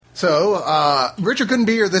So, Richard couldn't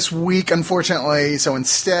be here this week, unfortunately, so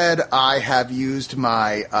instead I have used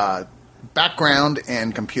my background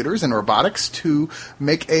in computers and robotics to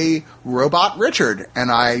make a robot Richard,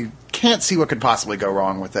 and I can't see what could possibly go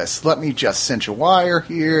wrong with this. Let me just cinch a wire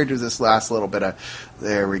here, do this last little bit of...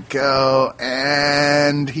 There we go,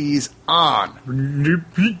 and he's on.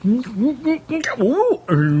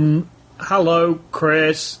 Hello,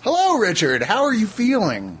 Chris. Hello, Richard. How are you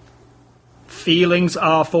feeling? Feelings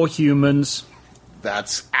are for humans.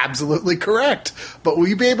 That's absolutely correct. But will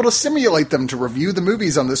you be able to simulate them to review the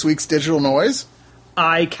movies on this week's Digital Noise?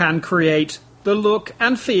 I can create the look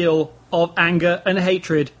and feel of anger and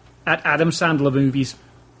hatred at Adam Sandler movies.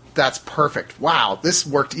 That's perfect. Wow, this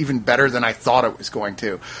worked even better than I thought it was going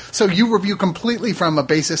to. So you review completely from a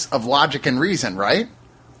basis of logic and reason, right?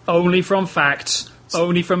 Only from facts.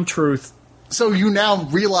 Only from truth. So you now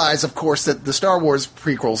realize, of course, that the Star Wars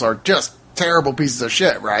prequels are just terrible pieces of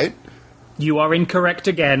shit, right? You are incorrect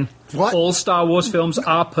again. What? All Star Wars films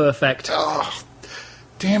are perfect. Oh,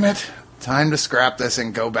 damn it. Time to scrap this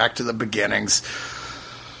and go back to the beginnings.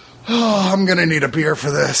 Oh, I'm gonna need a beer for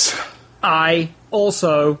this. I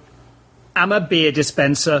also am a beer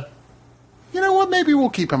dispenser. You know what? Maybe we'll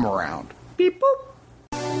keep him around. Beep boop.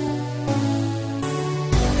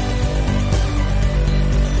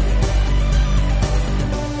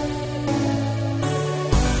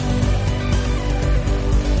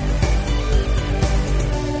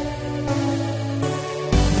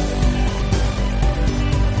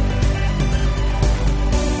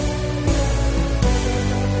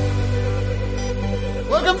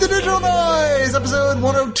 Welcome to Digital Noise, episode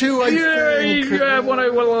 102, I think.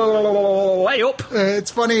 Way up.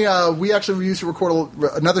 It's funny, we actually used to record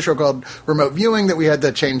another show called Remote Viewing that we had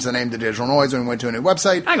to change the name to Digital Noise when we went to a new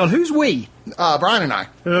website. Hang on, who's we? Brian and I.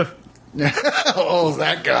 Oh,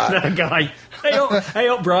 that guy. That guy. Hey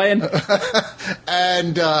up, Brian.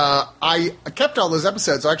 And I kept all those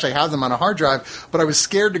episodes, so I actually have them on a hard drive, but I was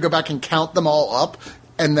scared to go back and count them all up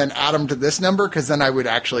and then add them to this number, because then I would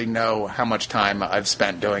actually know how much time I've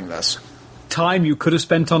spent doing this. Time you could have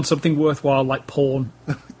spent on something worthwhile like porn.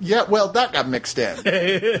 Yeah, well, that got mixed in.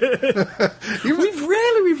 We've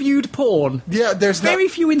rarely reviewed porn. Yeah, there's very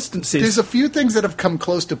few instances. There's a few things that have come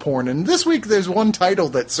close to porn, and this week there's one title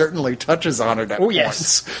that certainly touches on it at points.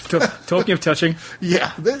 Yes. Talking of touching.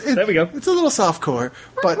 Yeah. There we go. It's a little softcore,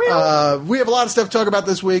 but we have a lot of stuff to talk about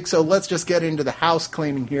this week, so let's just get into the house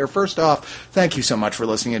cleaning here. First off, thank you so much for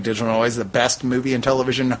listening to Digital Noise, the best movie and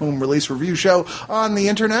television home release review show on the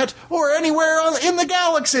internet or anywhere in the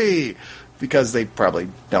galaxy. Because they probably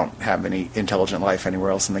don't have any intelligent life anywhere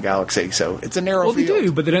else in the galaxy, so it's a narrow field. Well, they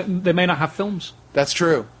do, but they may not have films. That's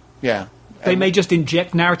true, yeah. They may just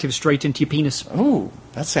inject narrative straight into your penis. Ooh,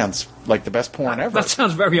 that sounds like the best porn ever. That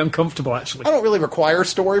sounds very uncomfortable, actually. I don't really require a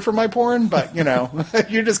story for my porn, but, you know,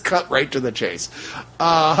 you just cut right to the chase.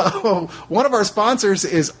 One of our sponsors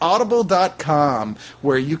is Audible.com,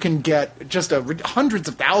 where you can get just hundreds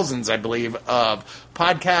of thousands, I believe, of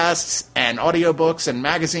podcasts and audiobooks and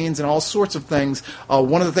magazines and all sorts of things.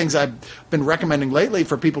 One of the things I've been recommending lately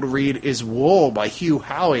for people to read is Wool by Hugh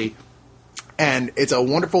Howey. And it's a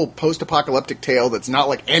wonderful post-apocalyptic tale that's not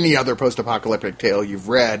like any other post-apocalyptic tale you've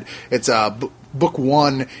read. It's book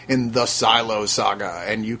one in the Silo Saga,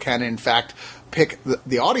 and you can, in fact, pick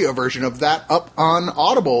the audio version of that up on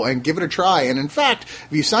Audible and give it a try. And in fact, if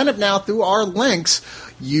you sign up now through our links,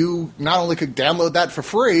 you not only could download that for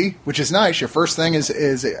free, which is nice. Your first thing is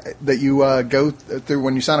that you go through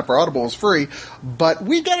when you sign up for Audible is free, but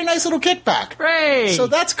we get a nice little kickback. Hooray! So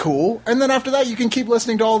that's cool. And then after that, you can keep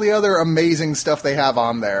listening to all the other amazing stuff they have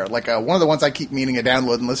on there. Like one of the ones I keep meaning to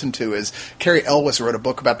download and listen to is Carrie Elwes wrote a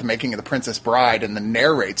book about the making of The Princess Bride and then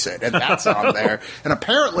narrates it, and that's on there. And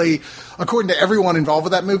apparently, according to everyone involved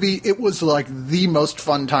with that movie, it was like the most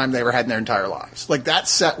fun time they ever had in their entire lives. Like that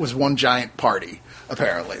set was one giant party.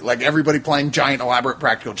 Apparently. Like, everybody playing giant, elaborate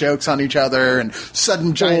practical jokes on each other, and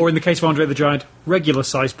sudden giant... Or, in the case of Andre the Giant,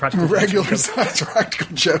 regular-sized practical jokes. Regular-sized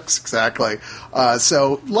practical jokes, exactly.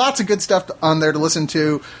 So, lots of good stuff on there to listen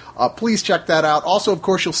to. Please check that out. Also, of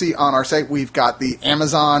course, you'll see on our site, we've got the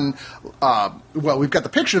Amazon... we've got the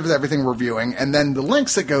picture of everything we're reviewing, and then the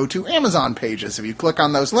links that go to Amazon pages. If you click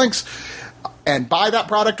on those links and buy that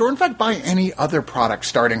product, or in fact, buy any other product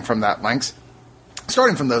starting from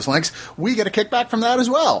those links, we get a kickback from that as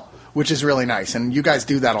well, which is really nice. And you guys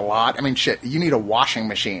do that a lot. I mean, shit, you need a washing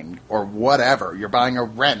machine or whatever. You're buying a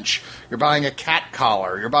wrench. You're buying a cat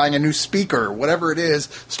collar. You're buying a new speaker, whatever it is.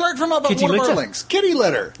 Start from one of our links. Kitty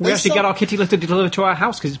litter. We actually get our kitty litter delivered to our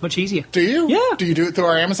house because it's much easier. Do you? Yeah. Do you do it through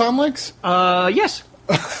our Amazon links? Yes.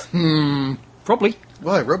 Probably.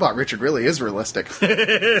 Boy, Robot Richard really is realistic.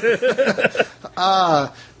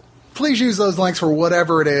 Please use those links for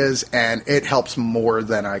whatever it is, and it helps more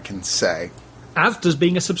than I can say. As does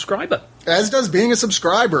being a subscriber. As does being a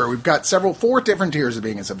subscriber. We've got 4 different tiers of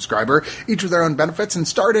being a subscriber, each with their own benefits. And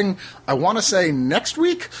starting, I want to say, next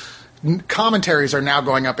week, commentaries are now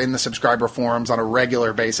going up in the subscriber forums on a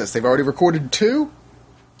regular basis. They've already recorded 2,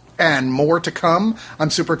 and more to come.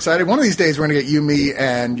 I'm super excited. One of these days, we're going to get you, me,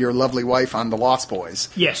 and your lovely wife on The Lost Boys.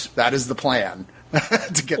 Yes. That is the plan. To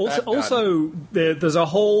get that done. Also, there's a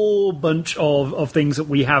whole bunch of things that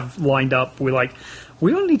we have lined up. We're like,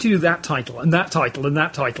 we only need to do that title, and that title, and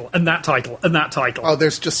that title, and that title, and that title. Oh,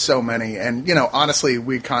 there's just so many. And, honestly,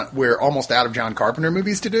 we're almost out of John Carpenter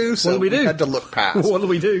movies to do, so we had to look past. What do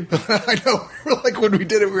we do? I know. We were like, when we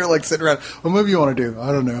did it, we were like sitting around, what movie you want to do?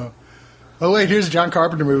 I don't know. Oh, wait, here's a John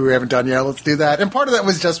Carpenter movie we haven't done yet. Let's do that. And part of that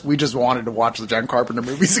was we just wanted to watch the John Carpenter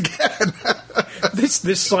movies again.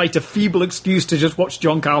 This site, a feeble excuse to just watch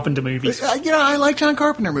John Carpenter movies. I like John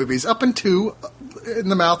Carpenter movies up into In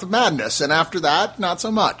the Mouth of Madness, and after that, not so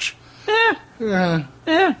much. You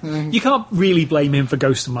can't really blame him for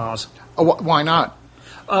Ghost of Mars. Oh, why not?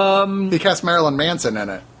 He cast Marilyn Manson in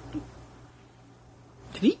it.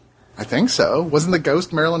 Did he? I think so. Wasn't the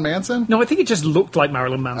ghost Marilyn Manson? No, I think it just looked like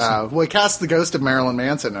Marilyn Manson. Well, he cast the ghost of Marilyn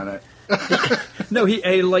Manson in it. No,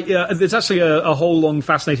 there's actually a whole long,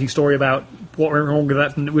 fascinating story about what went wrong with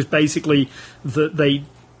that, and it was basically that they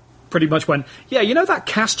pretty much went, that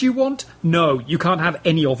cast you want? No, you can't have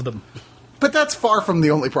any of them. But that's far from the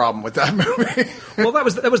only problem with that movie. Well, that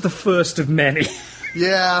was the first of many.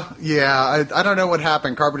 Yeah. I don't know what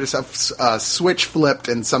happened. Carpenter switch flipped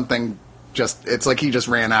and something. It's like he just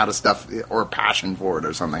ran out of stuff or passion for it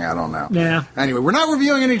or something. I don't know. Yeah. Anyway, we're not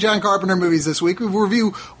reviewing any John Carpenter movies this week. We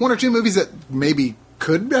review 1 or 2 movies that maybe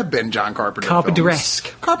could have been John Carpenter Carpenter-esque.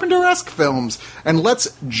 films. Carpenter-esque films. And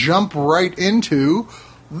let's jump right into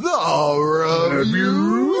the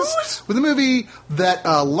reviews with a movie that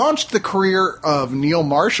launched the career of Neil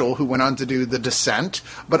Marshall, who went on to do The Descent.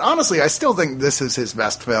 But honestly, I still think this is his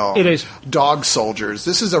best film. It is. Dog Soldiers.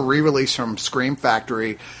 This is a re-release from Scream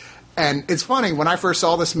Factory. And it's funny, when I first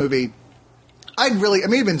saw this movie, it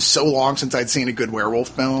had been so long since I'd seen a good werewolf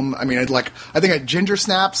film. I mean, I think I had Ginger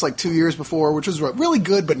Snaps 2 years before, which was really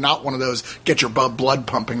good, but not one of those get your blood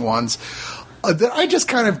pumping ones. That I just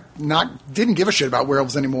kind of didn't give a shit about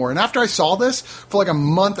werewolves anymore. And after I saw this, for a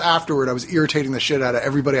month afterward, I was irritating the shit out of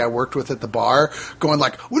everybody I worked with at the bar, going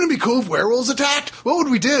wouldn't it be cool if werewolves attacked? What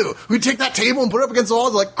would we do? We'd take that table and put it up against the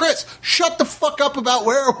wall. They're like, Chris, shut the fuck up about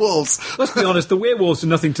werewolves. Let's be honest, the werewolves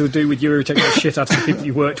had nothing to do with you irritating the shit out of the people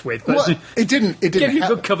you worked with. But well, it didn't give you a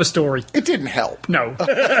good cover story. It didn't help. No.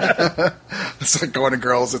 It's like going to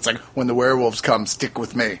girls, it's like, when the werewolves come, stick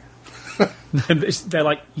with me. They're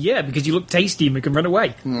like, yeah, because you look tasty and we can run away.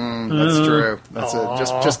 That's true. That's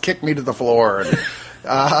it. Just kick me to the floor.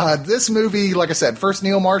 And, this movie, like I said, first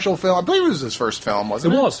Neil Marshall film. I believe it was his first film,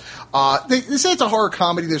 wasn't it? It was. They say it's a horror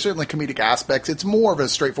comedy. There's certainly comedic aspects. It's more of a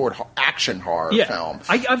straightforward action horror film.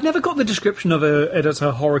 I've never got the description of it as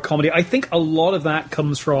a horror comedy. I think a lot of that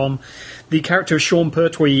comes from the character of Sean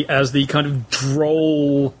Pertwee as the kind of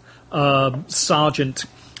droll sergeant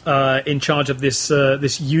in charge of this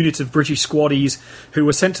unit of British squaddies who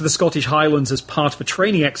were sent to the Scottish Highlands as part of a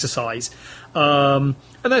training exercise, and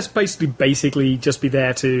that's basically just be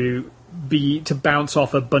there to bounce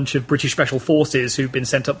off a bunch of British special forces who've been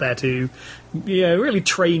sent up there to really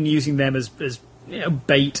train using them as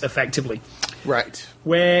bait effectively. Right.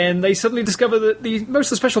 When they suddenly discover that most of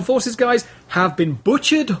the special forces guys have been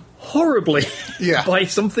butchered horribly by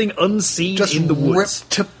something unseen just in the woods,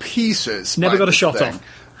 ripped to pieces. Never got a shot off.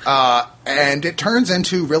 And it turns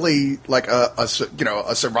into really like a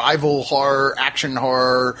survival horror, action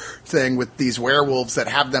horror thing with these werewolves that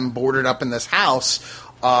have them boarded up in this house.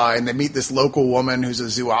 And they meet this local woman who's a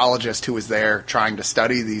zoologist who was there trying to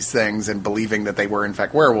study these things and believing that they were in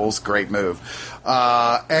fact werewolves. Great move.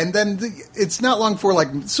 And then it's not long before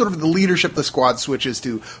sort of the leadership of the squad switches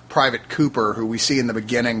to Private Cooper, who we see in the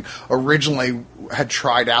beginning originally had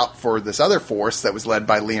tried out for this other force that was led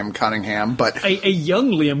by Liam Cunningham, but a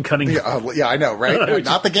young Liam Cunningham. Yeah, I know, right?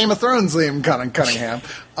 Not the Game of Thrones Liam Cunningham,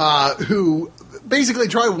 who basically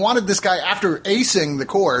wanted this guy, after acing the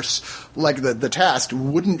course, the test,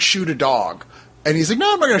 wouldn't shoot a dog. And he's like,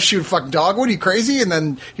 no, I'm not going to shoot a fucking dog. What, are you crazy? And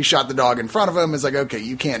then he shot the dog in front of him. It's like, okay,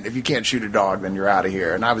 if you can't shoot a dog, then you're out of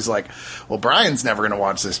here. And I was like, well, Brian's never going to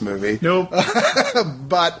watch this movie. Nope.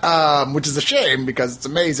 But, which is a shame because it's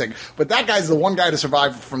amazing. But that guy's the one guy to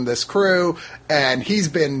survive from this crew, and he's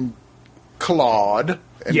been clawed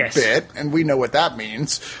and bit, and we know what that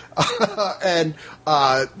means. And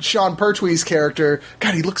Sean Pertwee's character,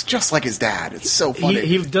 God, he looks just like his dad. It's so funny.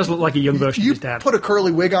 He does look like a young version of You his dad. put a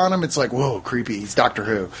curly wig on him, it's like, whoa, creepy. He's Doctor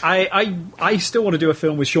Who. I still want to do a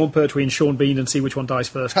film with Sean Pertwee and Sean Bean and see which one dies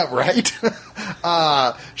first. Right?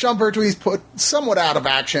 Sean Pertwee's put somewhat out of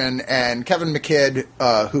action, and Kevin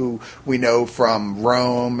McKidd, who we know from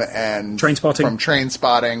Rome and Trainspotting. from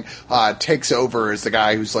Trainspotting, takes over as the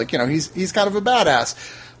guy who's like, he's kind of a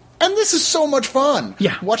badass. And this is so much fun.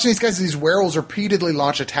 Yeah. Watching these werewolves repeatedly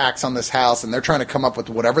launch attacks on this house, and they're trying to come up with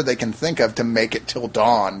whatever they can think of to make it till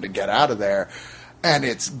dawn to get out of there. And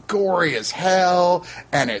it's gory as hell,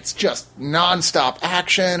 and it's just nonstop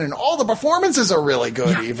action, and all the performances are really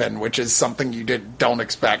good, even, which is something you don't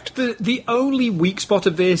expect. The only weak spot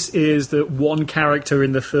of this is that one character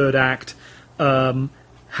in the third act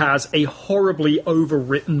has a horribly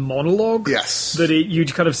overwritten monologue. Yes. That you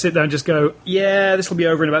kind of sit there and just go, yeah, this will be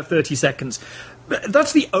over in about 30 seconds.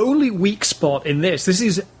 That's the only weak spot in this. This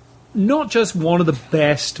is not just one of the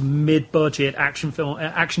best mid-budget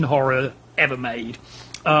action horror ever made.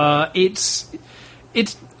 It's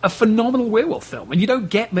a phenomenal werewolf film, and you don't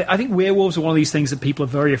get. I think werewolves are one of these things that people are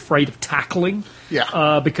very afraid of tackling,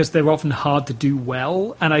 because they're often hard to do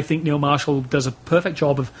well. And I think Neil Marshall does a perfect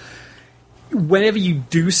job of. Whenever you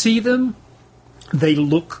do see them, they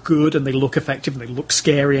look good and they look effective and they look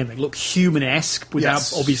scary and they look human-esque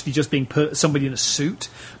without obviously just being somebody in a suit.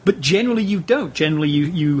 But generally you don't. Generally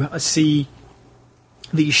you see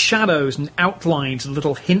these shadows and outlines and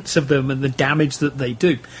little hints of them and the damage that they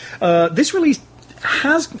do. This release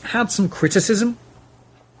has had some criticism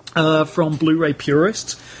from Blu-ray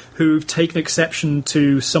purists who've taken exception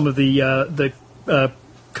to some of the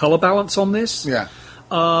color balance on this. Yeah.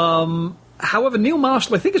 However, Neil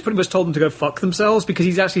Marshall, I think, has pretty much told them to go fuck themselves, because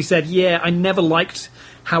he's actually said, I never liked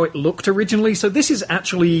how it looked originally. So this is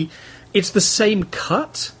actually, it's the same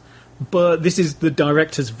cut, but this is the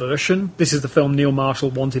director's version. This is the film Neil Marshall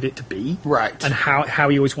wanted it to be. Right. And how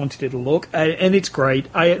he always wanted it to look. And it's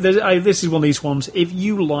great. This is one of these ones, if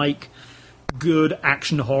you like good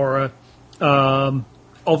action horror,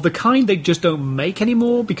 of the kind they just don't make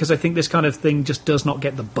anymore, because I think this kind of thing just does not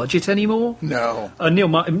get the budget anymore. No. Neil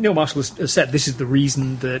Marshall has said this is the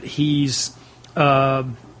reason that he's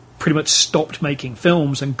pretty much stopped making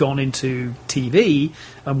films and gone into TV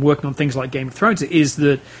and working on things like Game of Thrones, is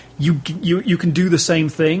that you can do the same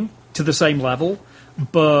thing to the same level,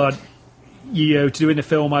 but to do in a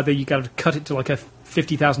film, either you got to cut it to like a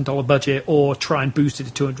 $50,000 budget or try and boost it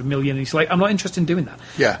to $200 million. And he's like, I'm not interested in doing that.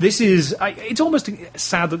 Yeah. This is, it's almost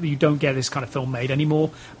sad that you don't get this kind of film made anymore,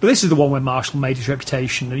 but this is the one where Marshall made his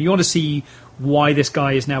reputation, and you want to see why this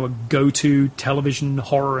guy is now a go-to television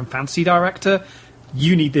horror and fantasy director.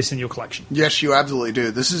 You need this in your collection. Yes, you absolutely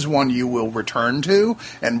do. This is one you will return to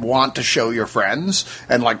and want to show your friends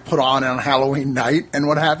and put on Halloween night and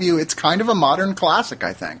what have you. It's kind of a modern classic,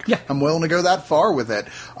 I think. Yeah. I'm willing to go that far with it.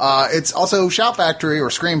 It's also Shout Factory, or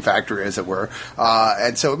Scream Factory, as it were.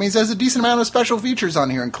 And so it means there's a decent amount of special features on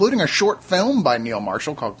here, including a short film by Neil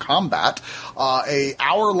Marshall called Combat, a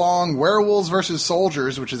hour-long Werewolves versus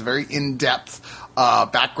Soldiers, which is a very in-depth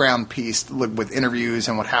background piece with interviews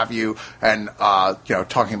and what have you, and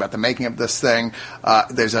talking about the making of this thing.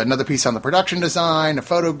 There's another piece on the production design, a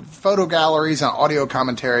photo galleries, and audio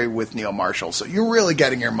commentary with Neil Marshall. So you're really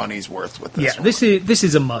getting your money's worth with this. Yeah, this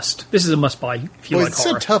is a must. This is a must buy if you like it's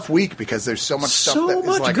horror. a tough week because there's so much stuff. So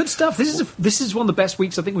much good stuff. This is one of the best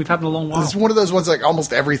weeks I think we've had in a long while. It's one of those ones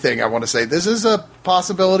almost everything I want to say. This is a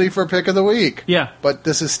possibility for pick of the week. Yeah, but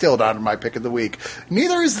this is still not my pick of the week.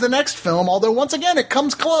 Neither is the next film, although once again it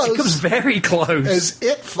comes close. It comes very close. As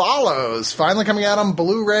It Follows, finally coming out on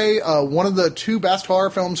Blu-ray, one of the two best horror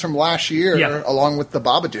films from last year, along with The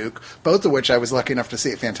Babadook, both of which I was lucky enough to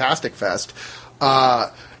see at Fantastic Fest.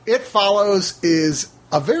 It Follows is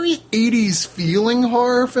a very 80s feeling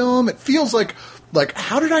horror film. It feels like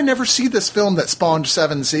how did I never see this film that spawned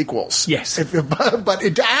 7 sequels? Yes. But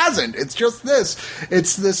it hasn't. It's just this.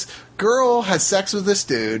 It's this girl has sex with this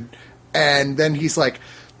dude, and then he's like,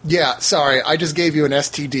 yeah, sorry, I just gave you an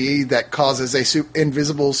STD that causes a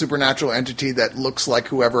invisible supernatural entity that looks like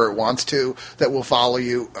whoever it wants to, that will follow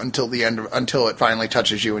you until it finally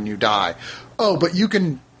touches you and you die. Oh, but you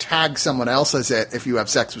can tag someone else as it if you have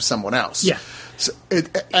sex with someone else. Yeah. So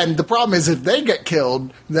and the problem is if they get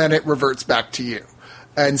killed, then it reverts back to you.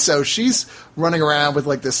 And so she's running around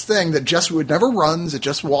with this thing that it never runs, it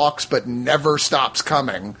just walks, but never stops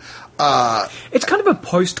coming. It's kind of a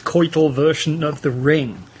post-coital version of The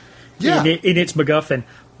Ring. Yeah. In its MacGuffin,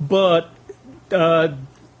 but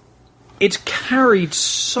it's carried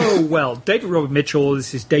so well. David Robert Mitchell is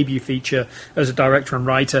his debut feature as a director and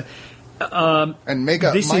writer. And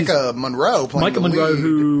Micah Monroe playing Micah the Monroe, lead.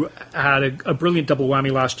 who had a brilliant double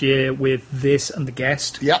whammy last year with this and The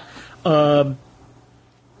Guest. Yep.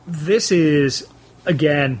 This is,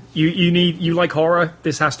 again, you like horror,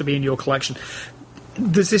 this has to be in your collection.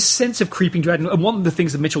 There's this sense of creeping dread, and one of the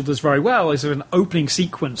things that Mitchell does very well is an opening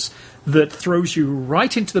sequence that throws you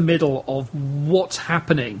right into the middle of what's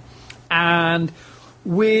happening, and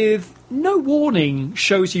with no warning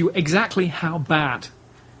shows you exactly how bad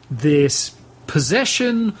this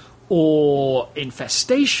possession or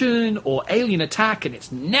infestation or alien attack, and it's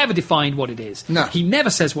never defined what it is. No. He never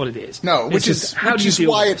says what it is. No, which is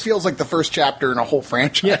why it feels like the first chapter in a whole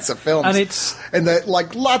franchise of films. And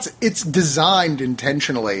it's designed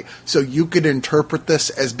intentionally so you could interpret this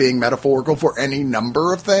as being metaphorical for any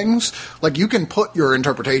number of things. Like, you can put your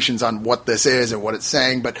interpretations on what this is and what it's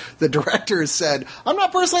saying, but the director has said, I'm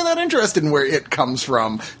not personally that interested in where it comes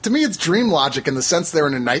from. To me, it's dream logic in the sense they're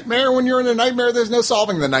in a nightmare. When you're in a nightmare, there's no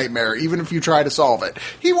solving the nightmare, even if you try to solve it.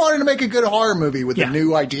 He wanted to make a good horror movie with a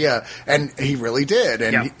new idea, and he really did.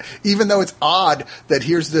 And even though it's odd that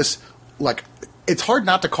here's this, like, it's hard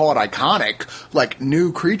not to call it iconic, like,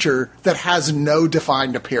 new creature that has no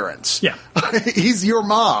defined appearance. Yeah. He's your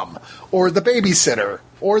mom, or the babysitter,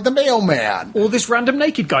 or the mailman. Or this random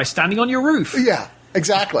naked guy standing on your roof. Yeah,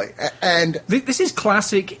 exactly. And this is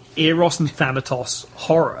classic Eros and Thanatos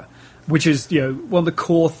horror, which is, one of the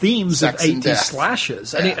core themes of 80s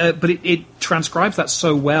slashers. And but it transcribes that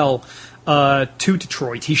so well to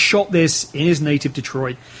Detroit. He shot this in his native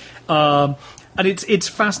Detroit. And it's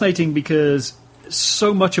fascinating because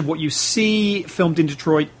so much of what you see filmed in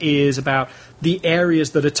Detroit is about the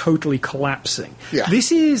areas that are totally collapsing. Yeah.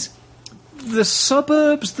 This is the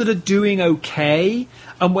suburbs that are doing okay,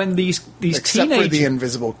 and when these except teenagers... for the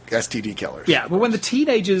invisible STD killers. Yeah, but when the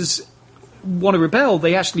teenagers want to rebel,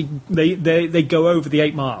 they actually they go over the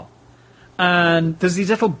 8 Mile, and there's these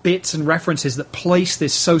little bits and references that place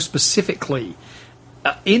this so specifically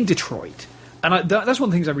in Detroit, and that's one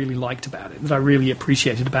of the things I really liked about it, that I really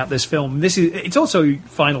appreciated about this film. It's also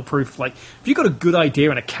final proof, like, if you've got a good idea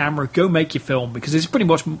and a camera, go make your film, because it's pretty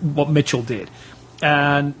much what Mitchell did.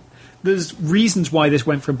 And there's reasons why this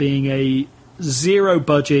went from being a zero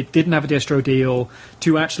budget, didn't have a distro deal,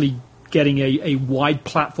 to actually getting a wide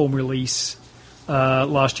platform release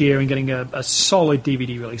last year and getting a solid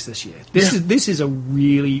DVD release this year. This is a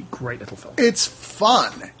really great little film. It's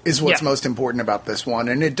fun is what's most important about this one,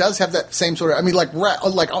 and it does have that same sort of... I mean, like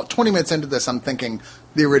 20 minutes into this, I'm thinking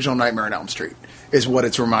the original Nightmare on Elm Street is what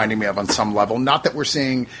it's reminding me of on some level. Not that we're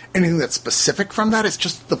seeing anything that's specific from that, it's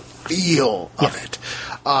just the feel of it.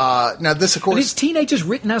 Now, this, of course... And it's teenagers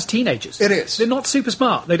written as teenagers. It is. They're not super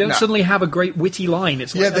smart. They don't suddenly have a great witty line.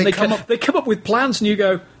 It's like, they come up with plans, and you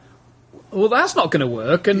go, well, that's not going to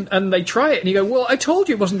work, and they try it, and you go, well, I told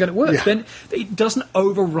you it wasn't going to work. Yeah. Then it doesn't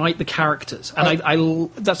overwrite the characters, and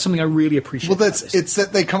that's something I really appreciate. Well, it's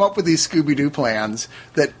that they come up with these Scooby-Doo plans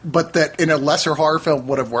that in a lesser horror film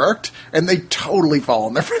would have worked, and they totally fall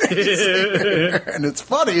on their face. And it's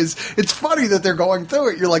funny that they're going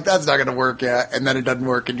through it. You're like, that's not going to work yet, and then it doesn't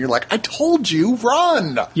work, and you're like, I told you,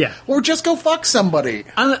 run, or just go fuck somebody.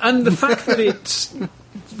 And the fact that it's.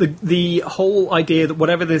 The whole idea that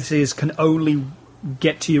whatever this is can only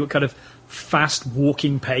get to you at kind of fast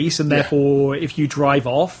walking pace, and therefore if you drive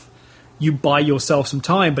off, you buy yourself some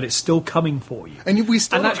time, but it's still coming for you. And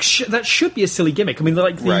that should be a silly gimmick. I mean,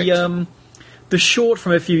 like the short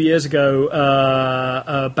from a few years ago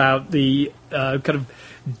about the kind of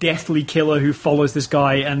deathly killer who follows this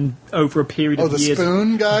guy and over a period of years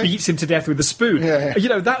spoon guy? Beats him to death with the spoon.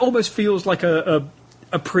 That almost feels like a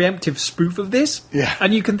preemptive spoof of this. Yeah.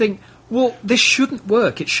 And you can think, well, this shouldn't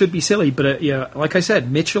work. It should be silly. But, like I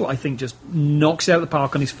said, Mitchell, I think, just knocks it out of the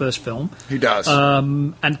park on his first film. He does.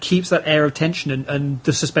 And keeps that air of tension and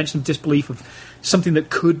the suspension of disbelief of something that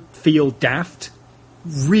could feel daft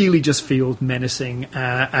really just feels menacing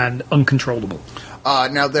and uncontrollable.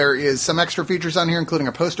 Now, there is some extra features on here, including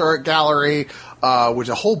a poster art gallery, which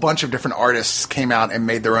a whole bunch of different artists came out and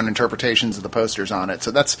made their own interpretations of the posters on it.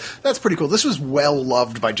 So that's pretty cool. This was well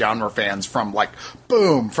loved by genre fans from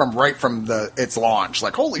its launch.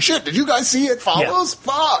 Like, holy shit, did you guys see It Follows?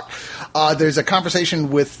 Yeah. Fuck! There's a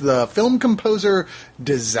conversation with the film composer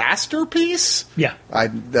Disaster Piece. Yeah.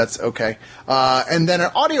 That's okay. And then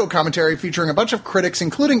an audio commentary featuring a bunch of critics,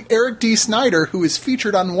 including Eric D. Snyder, who is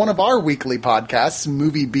featured on one of our weekly podcasts,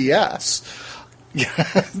 Movie BS.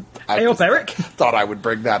 I Hey up, Eric. thought I would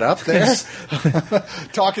bring that up there.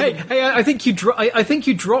 Talking. Hey, I think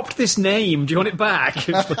you dropped this name. Do you want it back?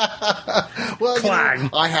 Well, Clang.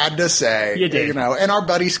 I had to say, You did. and our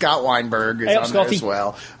buddy Scott Weinberg is Hey up, on there Scotty. as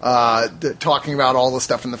well, talking about all the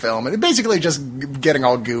stuff in the film, and basically just getting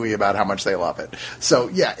all gooey about how much they love it. So,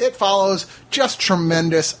 yeah, It Follows, just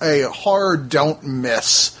tremendous, a horror don't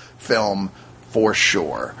miss film for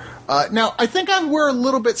sure. Now, I think we're a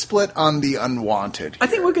little bit split on The Unwanted. I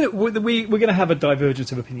think we're gonna have a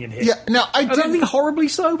divergence of opinion here. Yeah, now I don't think horribly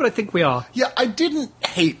so, but I think we are. Yeah, I didn't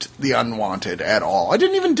hate The Unwanted at all. I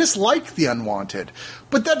didn't even dislike The Unwanted.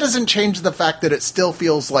 But that doesn't change the fact that it still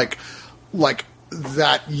feels like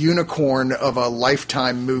that unicorn of a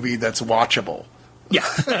Lifetime movie that's watchable. Yeah,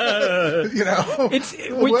 But with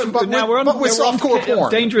softcore porn.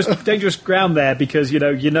 dangerous ground there because you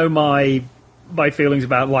know my feelings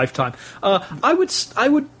about Lifetime. I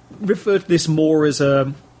would refer to this more as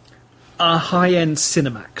a high end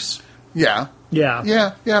Cinemax. Yeah.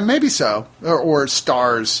 Yeah. Yeah, maybe so. Or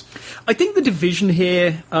Stars. I think the division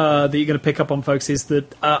here that you're going to pick up on, folks, is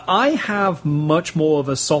that I have much more of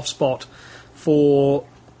a soft spot for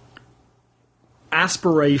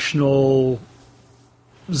aspirational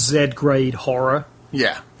Z-grade horror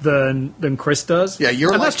Yeah. than Chris does. Yeah,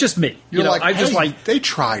 that's just me. You're I just hey, they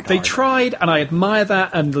tried. They harder. tried, and I admire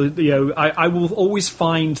that. And I will always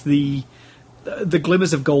find the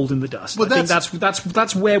glimmers of gold in the dust. Well, I think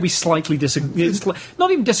that's where we slightly disagree. It's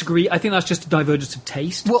not even disagree. I think that's just a divergence of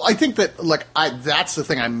taste. Well, I think that that's the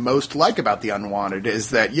thing I most like about The Unwanted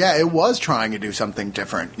is that it was trying to do something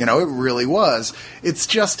different. It really was. It's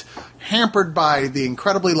just hampered by the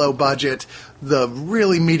incredibly low budget, the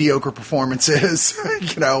really mediocre performances,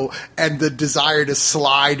 and the desire to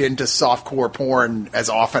slide into softcore porn as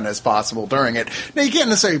often as possible during it. Now, you can't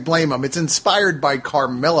necessarily blame them. It's inspired by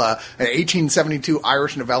Carmilla, an 1872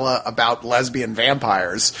 Irish novella about lesbian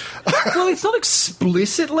vampires. Well, it's not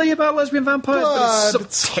explicitly about lesbian vampires, but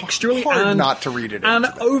it's subtextually hard not to read it. And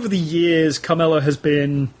over the years, Carmilla has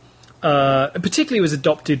been. Particularly was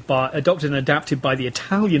adopted and adapted by the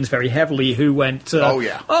Italians very heavily, who went,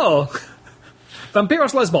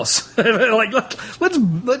 Vampiros Lesbos.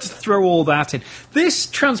 Let's throw all that in. This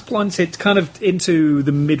transplants it kind of into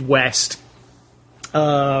the Midwest,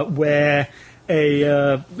 where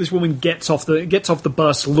this woman gets off the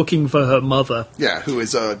bus looking for her mother. Yeah, who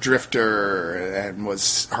is a drifter and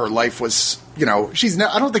her life was, I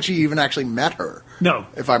don't think she even actually met her. No.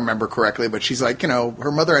 If I remember correctly, but she's like,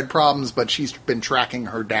 her mother had problems, but she's been tracking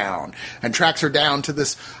her down and tracks her down to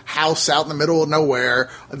this house out in the middle of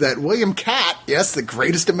nowhere that William Catt, yes, the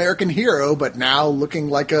greatest American hero, but now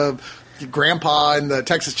looking like a grandpa in the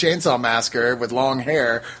Texas Chainsaw Massacre with long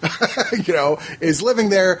hair, is living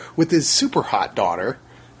there with his super hot daughter.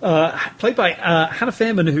 Played by Hannah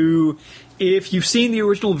Fairman, who, if you've seen the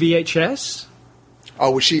original VHS...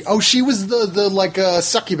 Oh, was she? Oh, she was the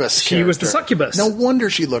succubus. She was the succubus. No wonder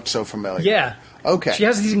she looked so familiar. Yeah. Okay. She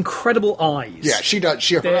has these incredible eyes. Yeah, she does.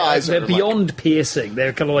 Her eyes they're are beyond piercing.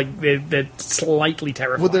 They're kind of they're slightly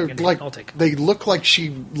terrifying. Well, and hypnotic. they look like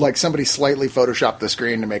somebody slightly photoshopped the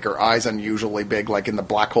screen to make her eyes unusually big, like in the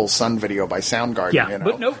Black Hole Sun video by Soundgarden. Yeah,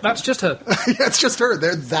 but no, that's just her. Yeah, it's just her.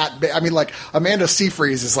 They're that big. I mean, Amanda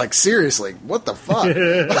Seyfried is like, seriously, what the fuck?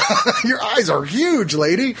 Your eyes are huge,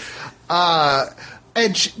 lady.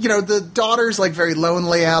 And she, the daughter's very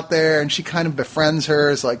lonely out there, and she kind of befriends her.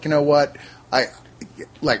 Is like, what?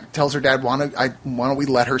 Tells her dad, why don't we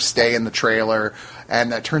let her stay in the trailer?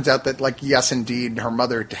 And it turns out that, yes, indeed, her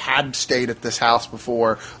mother had stayed at this house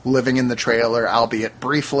before, living in the trailer, albeit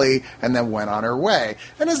briefly, and then went on her way.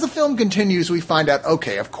 And as the film continues, we find out,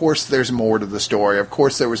 okay, of course there's more to the story. Of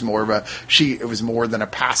course there was more of it was more than a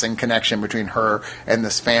passing connection between her and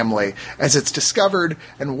this family. As it's discovered,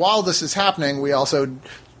 and while this is happening,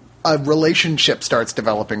 a relationship starts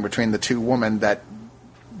developing between the two women that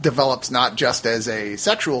develops not just as a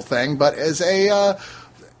sexual thing, but as a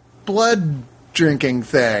blood drinking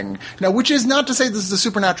thing. Now, which is not to say this is a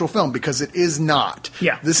supernatural film, because it is not.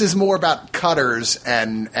 Yeah. This is more about cutters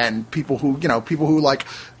and people who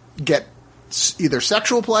get either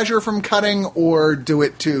sexual pleasure from cutting or do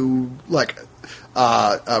it to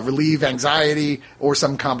relieve anxiety or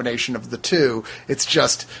some combination of the two. It's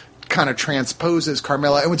just kind of transposes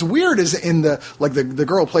Carmilla. And what's weird is in the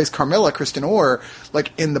girl who plays Carmilla, Kristen Orr,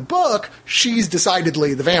 in the book, she's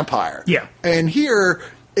decidedly the vampire. Yeah. And here,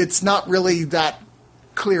 it's not really that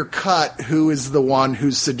clear cut who is the one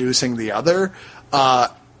who's seducing the other.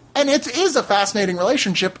 And it is a fascinating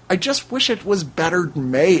relationship. I just wish it was better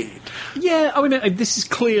made. Yeah, I mean, this is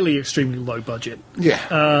clearly extremely low budget.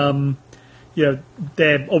 Yeah.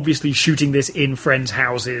 they're obviously shooting this in friends'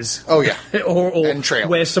 houses. Oh yeah, or and trailers.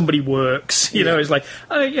 where somebody works. You know, it's like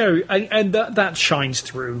and that shines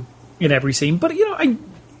through in every scene. But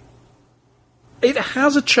it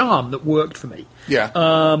has a charm that worked for me. Yeah.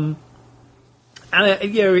 And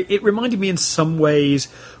it reminded me in some ways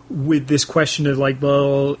with this question of like,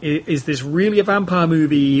 well, is this really a vampire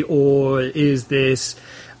movie or is this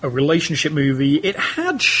a relationship movie? It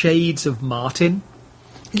had shades of Martin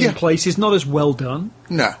in places, not as well done.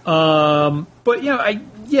 No. But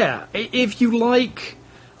if you like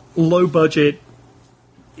low budget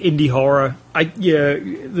indie horror,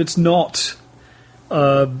 that's not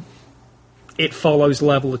It Follows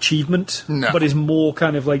level achievement, but is more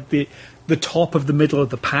kind of like the top of the middle of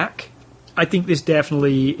the pack. I think this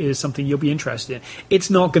definitely is something you'll be interested in. It's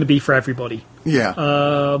not going to be for everybody. Yeah.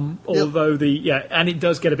 Although and it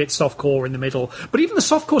does get a bit softcore in the middle. But even the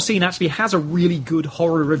softcore scene actually has a really good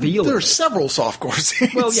horror reveal. There are several softcore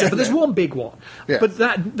scenes. Well, yeah, but there's one big one. Yeah. But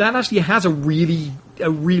that actually has a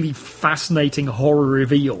really fascinating horror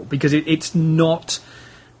reveal because it's not.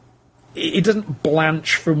 It doesn't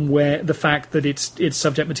blanch from where the fact that its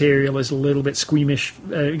subject material is a little bit squeamish.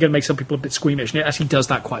 Going to make some people a bit squeamish, and it actually does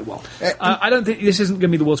that quite well. I don't think this isn't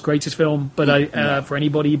going to be the world's greatest film, but for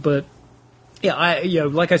anybody. But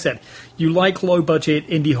like I said, you like low budget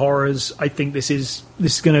indie horrors. I think this is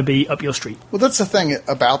going to be up your street. Well, that's the thing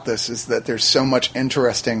about this is that there's so much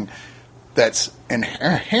interesting that's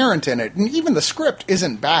inherent in it, and even the script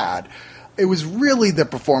isn't bad. It was really the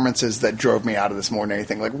performances that drove me out of this more than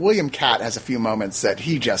anything. Like, William Catt has a few moments that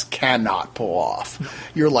he just cannot pull off.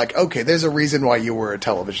 You're like, okay, there's a reason why you were a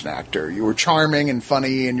television actor. You were charming and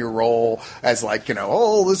funny in your role as like,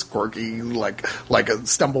 this quirky, like a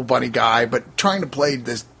stumble bunny guy, but trying to play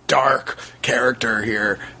this dark character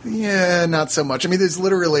here. Yeah, not so much. I mean, there's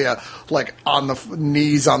literally a, like, on the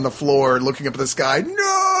knees on the floor looking up at the sky,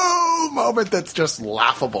 no moment that's just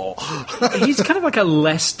laughable. He's kind of like a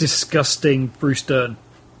less disgusting Bruce Dern.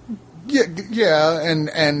 Yeah,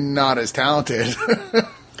 and not as talented.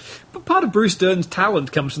 But part of Bruce Dern's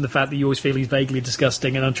talent comes from the fact that you always feel he's vaguely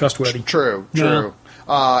disgusting and untrustworthy. True. Yeah.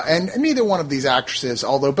 And neither one of these actresses,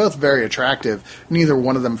 although both very attractive, neither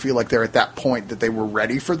one of them feel like they're at that point that they were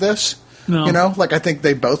ready for this. No. Like I think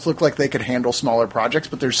they both look like they could handle smaller projects,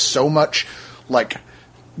 but there's so much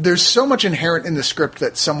inherent in the script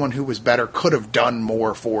that someone who was better could have done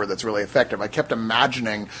more for that's really effective. I kept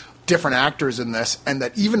imagining different actors in this, and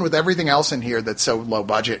that even with everything else in here that's so low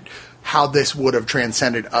budget, how this would have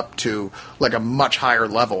transcended up to like a much higher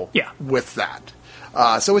level with that.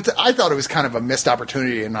 So I thought it was kind of a missed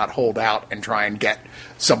opportunity to not hold out and try and get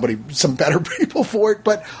some better people for it.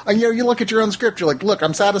 But you look at your own script, you're like, look,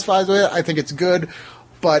 I'm satisfied with it. I think it's good,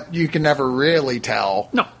 but you can never really tell.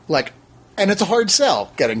 No, and it's a hard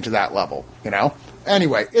sell getting to that level.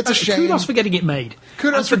 Anyway, it's a shame. Kudos for getting it made.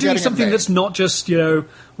 Kudos for doing getting something it made. that's not just we're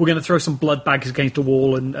going to throw some blood bags against the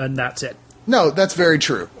wall and that's it. No, that's very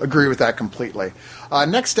true. Agree with that completely.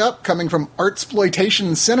 Next up, coming from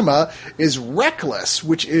Artsploitation Cinema, is Reckless,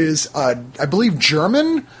 which is, I believe,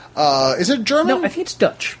 German. Is it German? No, I think it's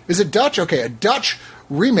Dutch. Is it Dutch? Okay, a Dutch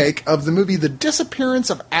remake of the movie The Disappearance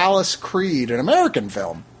of Alice Creed, an American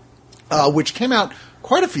film, which came out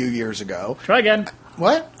quite a few years ago. Try again.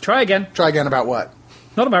 What? Try again. Try again about what?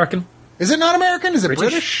 Not American. Is it not American? Is it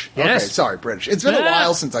British? Yes. Okay, sorry, British. It's been a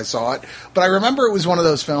while since I saw it, but I remember it was one of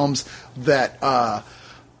those films that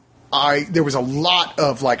there was a lot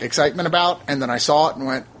of excitement about, and then I saw it and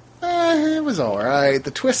went, it was all right.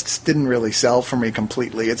 The twists didn't really sell for me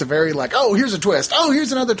completely. It's a very oh, here's a twist. Oh,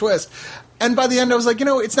 here's another twist. And by the end, I was like,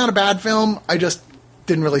 it's not a bad film. I just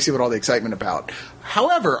didn't really see what all the excitement about.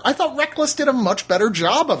 However, I thought Reckless did a much better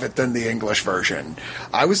job of it than the English version.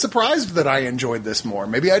 I was surprised that I enjoyed this more.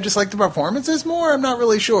 Maybe I just like the performances more? I'm not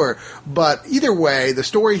really sure. But either way, the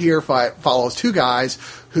story here follows two guys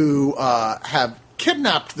who have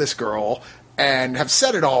kidnapped this girl and have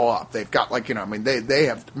set it all up. They've got they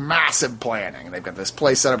have massive planning. They've got this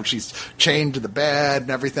place set up where she's chained to the bed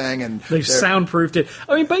and everything. And they've soundproofed it.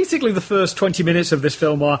 I mean, basically the first 20 minutes of this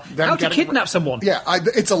film are how to kidnap someone. Yeah,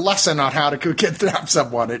 it's a lesson on how to kidnap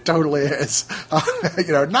someone. It totally is.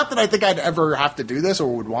 Not that I think I'd ever have to do this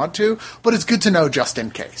or would want to, but it's good to know just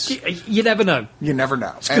in case. You never know. You never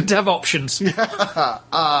know. It's good to have options.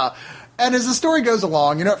 Yeah. And as the story goes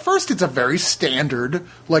along, at first it's a very standard,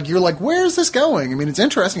 you're like, where's this going? I mean, it's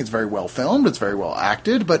interesting, it's very well filmed, it's very well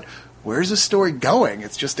acted, but where's this story going?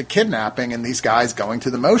 It's just a kidnapping and these guys going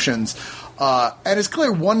through the motions. And it's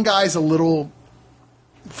clear one guy's a little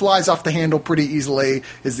flies off the handle pretty easily,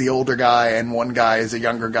 is the older guy, and one guy is a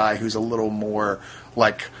younger guy who's a little more,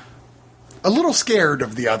 a little scared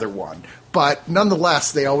of the other one. But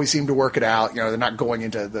nonetheless, they always seem to work it out. They're not going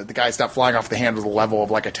into the guy's not flying off the handle of the level of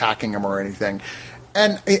like attacking him or anything.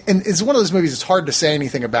 And it's one of those movies it's hard to say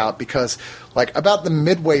anything about because, like, about the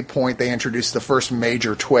midway point, they introduce the first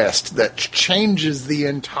major twist that changes the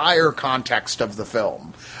entire context of the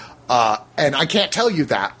film. And I can't tell you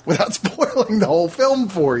that without spoiling the whole film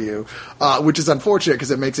for you, which is unfortunate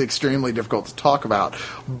because it makes it extremely difficult to talk about.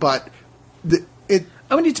 But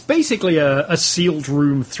it's basically a sealed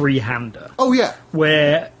room three-hander. Oh, yeah.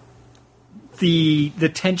 Where the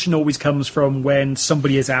tension always comes from when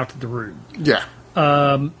somebody is out of the room. Yeah.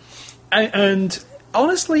 And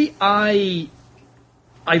honestly, I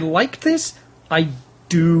like this. I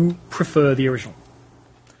do prefer the original.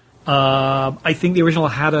 I think the original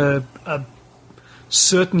had a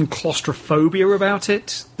certain claustrophobia about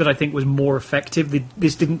it that I think was more effective.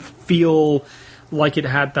 This didn't feel like it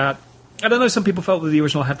had that. I don't know. Some people felt that the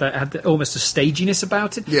original had almost a staginess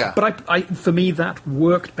about it. Yeah. But for me, that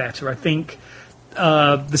worked better. I think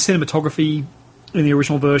the cinematography in the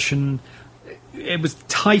original version. It was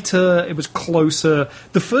tighter, it was closer.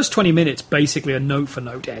 The first 20 minutes, basically a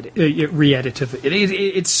note-for-note re-edit of it.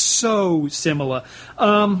 It's so similar.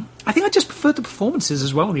 I think I just preferred the performances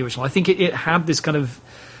as well in the original. I think it had this kind of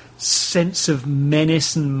sense of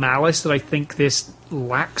menace and malice that I think this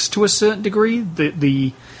lacks to a certain degree.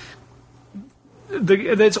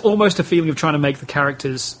 There's almost a feeling of trying to make the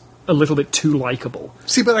characters a little bit too likable.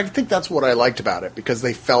 See, but I think that's what I liked about it, because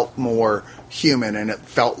they felt more human, and it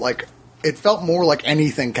felt more like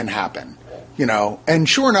anything can happen, And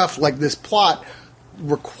sure enough, like, this plot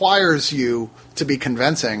requires you to be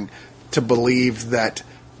convincing to believe that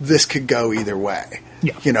this could go either way.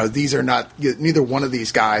 Yeah. These are not, neither one of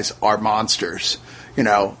these guys are monsters.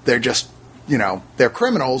 They're just, they're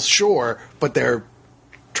criminals, sure, but they're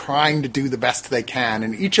trying to do the best they can,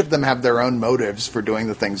 and each of them have their own motives for doing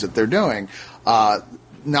the things that they're doing.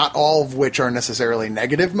 Not all of which are necessarily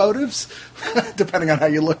negative motives, depending on how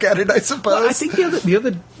you look at it, I suppose. Well, I think the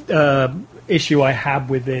other issue I have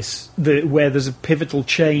with this, where there's a pivotal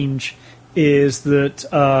change, is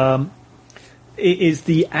that it is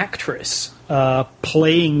the actress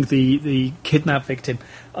playing the kidnap victim.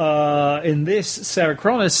 In this, Sarah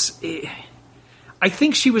Cronus, I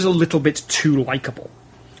think she was a little bit too likable.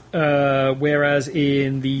 Whereas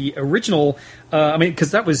in the original,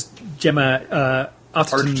 because that was Gemma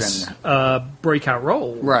Arterton's breakout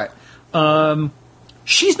role. Right.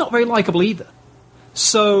 She's not very likable either.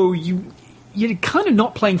 So you're kind of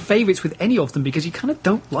not playing favourites with any of them because you kind of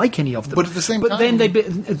don't like any of them. But at the same time... then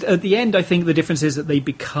at the end, I think the difference is that they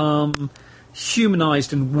become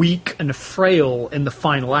humanised and weak and frail in the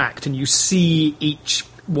final act, and you see each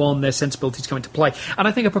one, their sensibilities come into play. And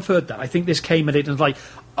I think I preferred that. I think this came at it and was like,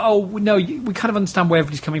 oh, no, we kind of understand where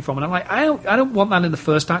everybody's coming from. And I'm like, I don't want that in the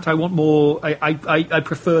first act. I want more... I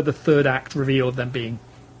prefer the third act reveal of them being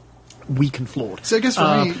weak and flawed. So I guess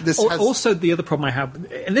for me, this has... Also, the other problem I have...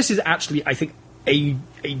 And this is actually, I think, a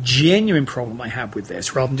genuine problem I have with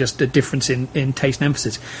this, rather than just a difference in taste and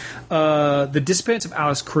emphasis. The disappearance of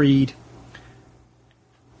Alice Creed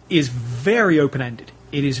is very open-ended.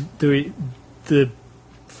 It is the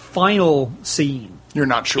final scene... You're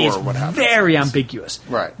not sure what happens. Very ambiguous.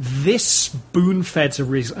 Right. This spoon-fed a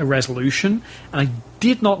resolution, and I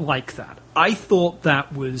did not like that. I thought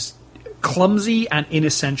that was clumsy and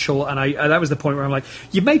inessential, and that was the point where I'm like,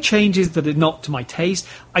 you made changes that are not to my taste.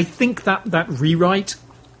 I think that rewrite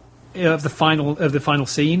of the final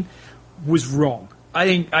scene was wrong. I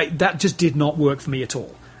think that just did not work for me at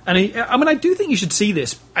all. And I do think you should see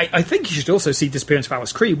this. I think you should also see Disappearance of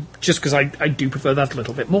Alice Creed, just because I do prefer that a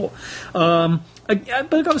little bit more. But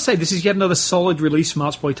I've got to say, this is yet another solid release from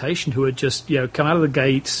Artsploitation, who had just come out of the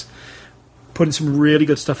gates, putting some really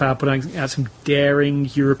good stuff out, putting out some daring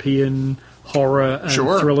European horror and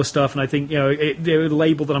thriller stuff, and I think they're a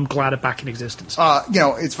label that I'm glad are back in existence.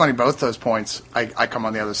 It's funny, both those points I come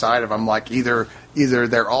on the other side of. I'm like, either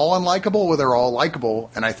they're all unlikable or they're all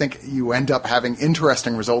likable, and I think you end up having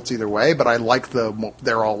interesting results either way, but I like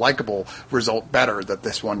they're all likable result better that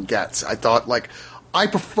this one gets. I thought, I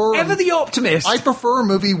prefer... Ever the optimist! I prefer a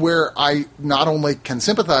movie where I not only can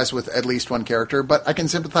sympathize with at least one character, but I can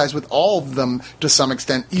sympathize with all of them to some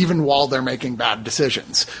extent, even while they're making bad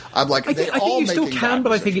decisions. I'm like, I think you still can,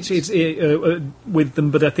 but I think it's with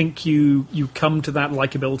them. But I think you come to that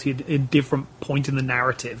likability at a different point in the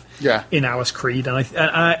narrative. Yeah. In Alice Creed, and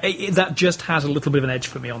that just has a little bit of an edge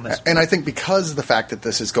for me on this. And I think because of the fact that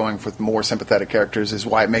this is going for more sympathetic characters is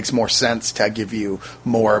why it makes more sense to give you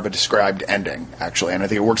more of a described ending, actually. And I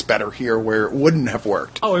think it works better here where it wouldn't have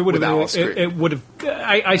worked. Oh, it would have. Alice Creed. It would have.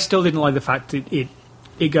 I still didn't like the fact that it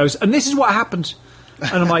it goes, and this is what happened.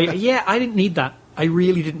 And I'm like, yeah, I didn't need that. I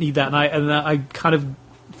really didn't need that. And I kind of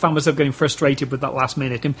found myself getting frustrated with that last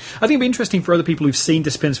minute. And I think it'd be interesting for other people who've seen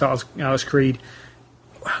Disappearance of Alice Creed,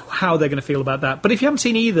 how they're going to feel about that. But if you haven't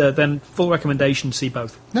seen either, then full recommendation, see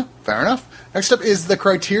both. No, fair enough. Next up is the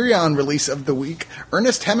Criterion release of the week,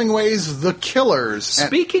 Ernest Hemingway's The Killers.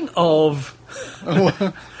 Speaking of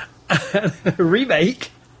a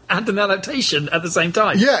remake and an adaptation at the same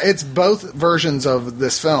time. Yeah, it's both versions of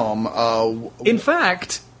this film. In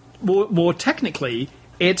fact, more technically,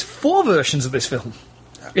 it's 4 versions of this film.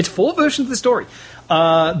 It's 4 versions of the story.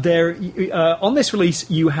 On this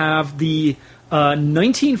release, you have the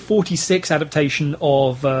 1946 adaptation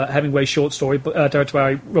of Hemingway's short story, directed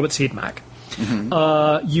by Robert Siodmak.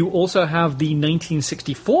 Mm-hmm. You also have the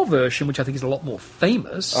 1964 version, which I think is a lot more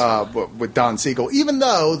famous, with Don Siegel. Even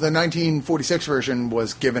though the 1946 version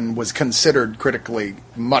was considered critically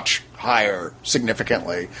much higher,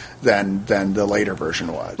 significantly than the later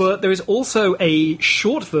version was. But there is also a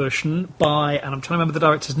short version by, and I'm trying to remember the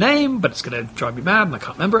director's name, but it's going to drive me mad, and I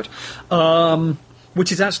can't remember it.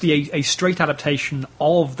 Which is actually a straight adaptation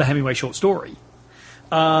of the Hemingway short story.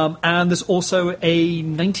 And there's also a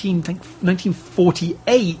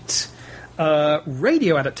 1948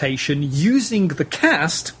 radio adaptation using the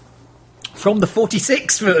cast from the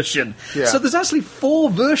 46 version. Yeah. So there's actually 4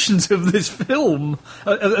 versions of this film,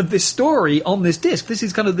 of this story on this disc. This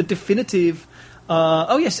is kind of the definitive...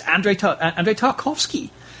 Andrei Tarkovsky.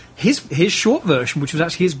 His short version, which was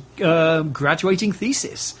actually his graduating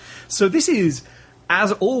thesis. So this is...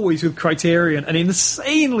 as always with Criterion, an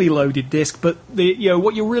insanely loaded disc, but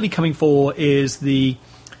what you're really coming for is the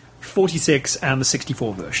 46 and the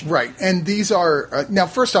 64 version. Right, and these are... now,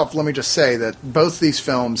 first off, let me just say that both these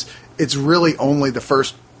films, it's really only the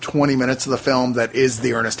first 20 minutes of the film that is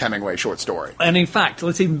the Ernest Hemingway short story. And in fact,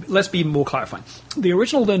 let's be even more clarifying. The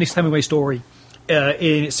original Ernest Hemingway story,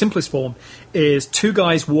 in its simplest form, is 2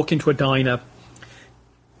 guys walk into a diner,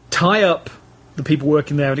 tie up the people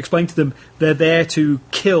working there and explain to them they're there to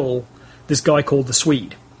kill this guy called the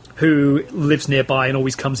Swede, who lives nearby and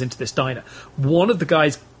always comes into this diner. One of the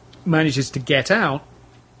guys manages to get out,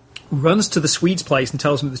 runs to the Swede's place and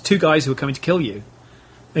tells him there's 2 guys who are coming to kill you.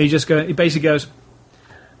 And he basically goes,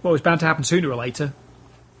 well, it's bound to happen sooner or later.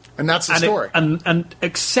 And that's the story. And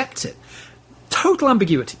accepts it. Total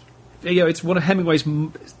ambiguity. It's one of Hemingway's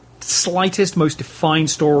slightest, most defined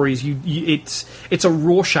stories. It's a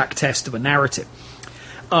Rorschach test of a narrative.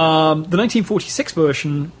 The 1946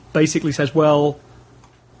 version basically says, well,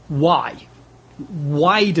 why?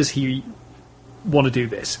 Why does he want to do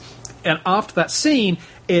this? And after that scene,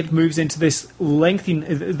 it moves into this lengthy,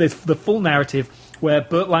 the full narrative where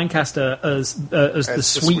Burt Lancaster as the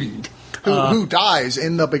Swede. Who dies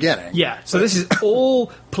in the beginning. Yeah, so this is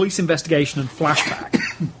all police investigation and flashback.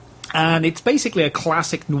 And it's basically a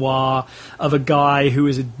classic noir of a guy who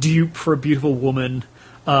is a dupe for a beautiful woman,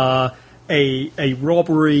 a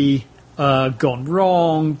robbery gone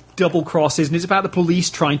wrong, double crosses, and it's about the police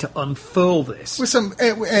trying to unfurl this. With some,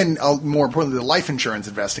 and more importantly, the life insurance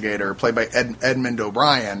investigator, played by Edmund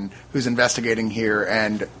O'Brien, who's investigating here,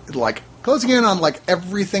 and closing in on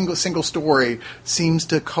every single story seems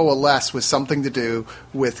to coalesce with something to do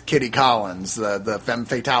with Kitty Collins, the femme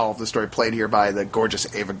fatale of the story, played here by the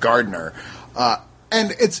gorgeous Ava Gardner.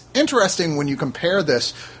 And it's interesting when you compare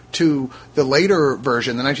this to the later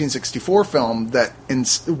version, the 1964 film,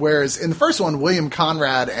 whereas in the first one, William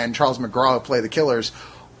Conrad and Charles McGraw, who play the killers,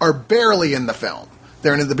 are barely in the film.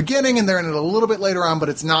 They're in it at the beginning and they're in it a little bit later on, but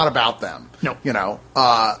it's not about them. No.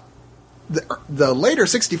 The later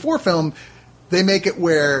 64 film, they make it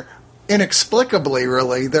where, inexplicably,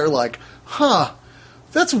 really, they're like,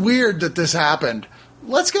 that's weird that this happened.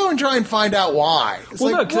 Let's go and try and find out why.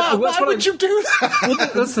 Why would you do that? Well,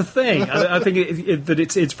 that's the thing. I think that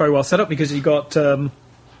it's very well set up because you got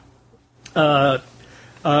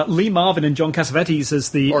Lee Marvin and John Cassavetes as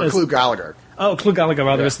the Clu Gallagher. Oh, Clu Gallagher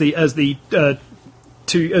rather, yeah. as the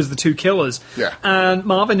 2 killers. Yeah. And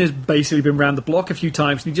Marvin has basically been around the block a few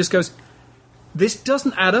times, and he just goes, "This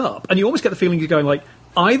doesn't add up." And you almost get the feeling you're going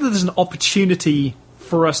either there's an opportunity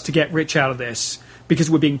for us to get rich out of this because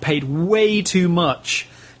we're being paid way too much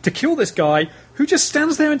to kill this guy who just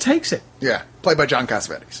stands there and takes it. Yeah, played by John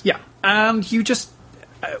Cassavetes. Yeah, and you just...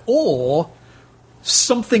 Or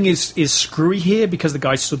something is screwy here because the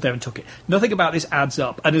guy stood there and took it. Nothing about this adds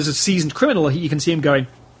up. And as a seasoned criminal, you can see him going,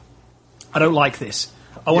 I don't like this.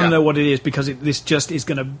 I want to know what it is because this just is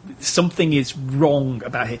going to... Something is wrong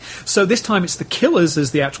about it. So this time it's the killers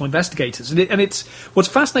as the actual investigators. And it's... What's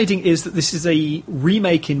fascinating is that this is a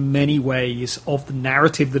remake in many ways of the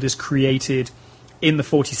narrative that is created in the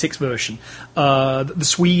 46 version. The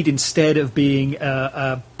Swede, instead of being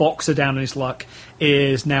a boxer down on his luck,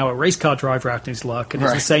 is now a race car driver out in his luck. And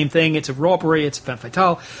it's the same thing. It's a robbery. It's a femme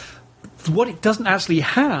fatale. What it doesn't actually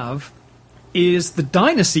have is the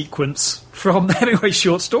diner sequence from the Hemingway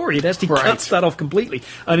short story. It actually cuts that off completely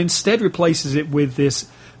and instead replaces it with this,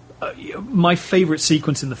 my favourite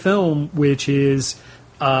sequence in the film, which is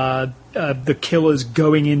the killers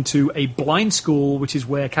going into a blind school, which is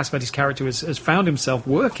where Cassavetes' character has found himself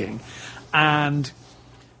working, and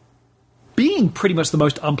being pretty much the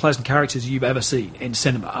most unpleasant characters you've ever seen in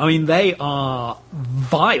cinema. I mean, they are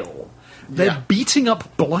vile. They're beating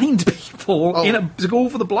up blind people in a school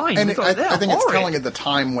for the blind. And I think it's telling at the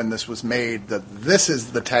time when this was made that this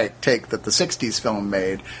is the take that the 60s film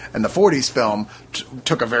made, and the 40s film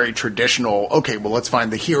took a very traditional, okay, well, let's find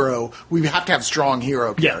the hero. We have to have strong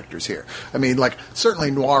hero characters here. I mean, like, certainly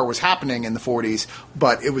noir was happening in the 40s,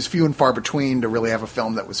 but it was few and far between to really have a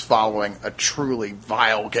film that was following a truly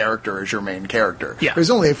vile character as your main character. Yeah. There's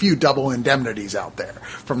only a few double indemnities out there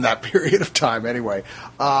from that period of time anyway.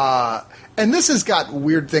 And this has got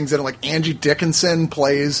weird things in it, like Angie Dickinson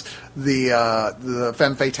plays the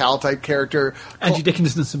femme fatale type character. Angie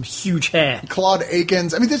Dickinson has some huge hair. Claude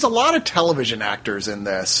Akins. I mean, there's a lot of television actors in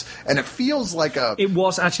this, and it feels like It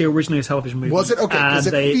was actually originally a television movie. Was it? Okay, because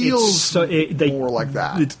it feels more like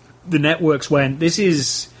that. The networks went, this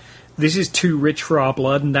is too rich for our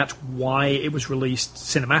blood, and that's why it was released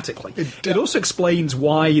cinematically. It also explains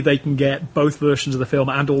why they can get both versions of the film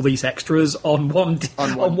and all these extras on one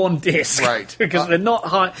disc, right? Because they're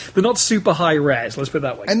not super high res. Let's put it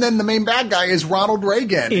that way. And then the main bad guy is Ronald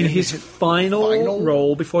Reagan in his final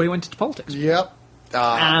role before he went into politics. Yep.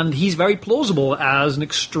 And he's very plausible as an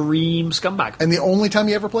extreme scumbag. And the only time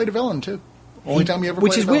he ever played a villain, too. Only time you ever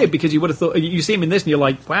Which is weird, because you would have thought, you see him in this and you're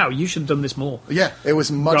like, wow, you should have done this more. Yeah, it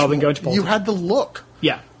was much rather than going to politics. You had the look.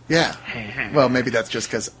 Yeah. Yeah. Well, maybe that's just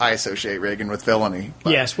because I associate Reagan with villainy.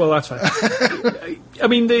 But. Yes, well, that's fine. I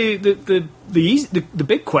mean, the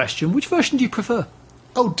big question, which version do you prefer?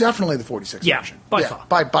 Oh, definitely the 46 version. By far.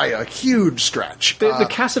 By a huge stretch. The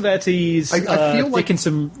Cassavetes I feel like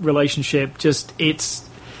Dickinson relationship, just, it's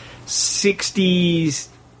 60s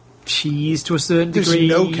cheese to a certain degree.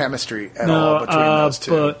 There's no chemistry at all between those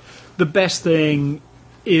two. But the best thing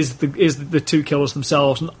is the two killers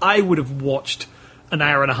themselves, and I would have watched an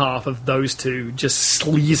hour and a half of those two just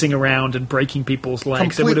sleazing around and breaking people's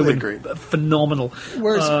legs. Completely it would have been phenomenal.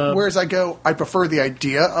 Whereas I prefer the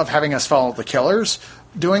idea of having us follow the killers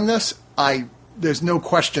doing this. There's no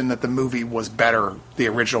question that the movie was better, the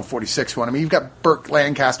original 46 one. I mean, you've got Burt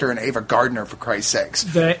Lancaster and Ava Gardner, for Christ's sakes.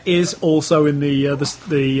 There is also in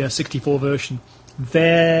the 64 version,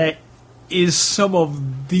 there is some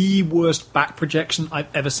of the worst back projection I've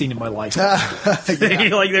ever seen in my life. Like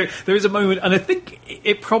there is a moment, and I think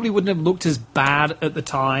it probably wouldn't have looked as bad at the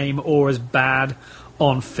time, or as bad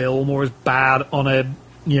on film, or as bad on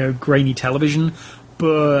a grainy television,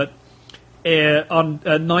 but on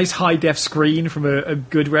a nice high-def screen from a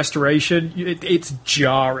good restoration, it's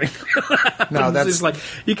jarring. No, that's... It's like,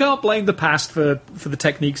 you can't blame the past for the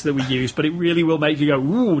techniques that we use, but it really will make you go,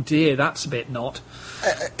 ooh, dear, that's a bit not.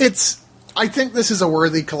 I think this is a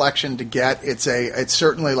worthy collection to get. It's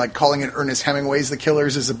certainly, like, calling it Ernest Hemingway's The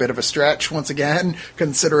Killers is a bit of a stretch, once again,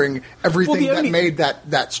 considering everything that made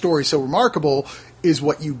that story so remarkable is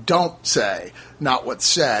what you don't say, not what's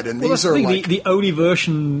said. And these are the only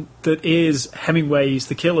version that is Hemingway's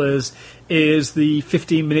The Killers is the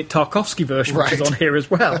 15-minute Tarkovsky version, which is on here as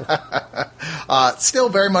well. Still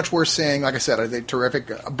very much worth seeing. Like I said, I think terrific.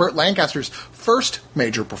 Burt Lancaster's first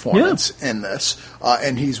major performance in this,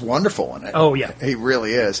 and he's wonderful in it. Oh, yeah. He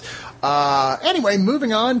really is. Anyway,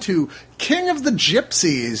 moving on to King of the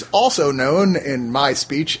Gypsies, also known in my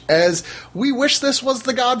speech as We Wish This Was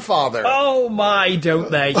the Godfather. Oh, my,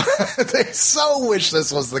 don't they? They so wish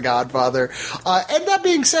this was the Godfather. And that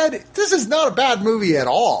being said, this is not a bad movie at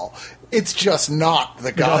all. It's just not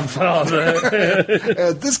The Godfather.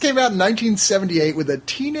 This came out in 1978 with a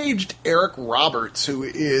teenaged Eric Roberts, who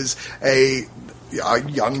is a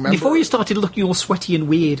young member. Before he started looking all sweaty and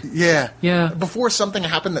weird. Yeah. Before something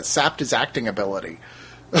happened that sapped his acting ability.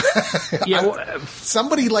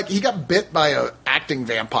 Somebody, he got bit by a acting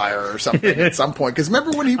vampire or something at some point. Because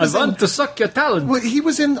remember when he was I want to suck your talent. Well, he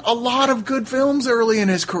was in a lot of good films early in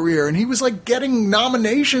his career, and he was getting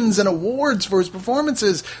nominations and awards for his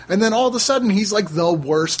performances, and then all of a sudden he's the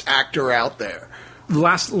worst actor out there.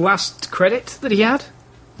 Last credit that he had?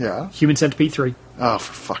 Yeah. Human Centipede 3. Oh,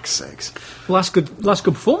 for fuck's sakes. Last good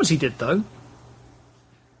performance he did, though.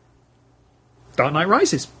 Dark Knight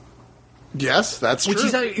Rises. Yes, that's which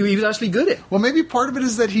true. he was actually good at. Well, maybe part of it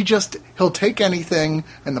is that he'll take anything,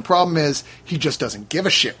 and the problem is he just doesn't give a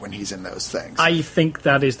shit when he's in those things. I think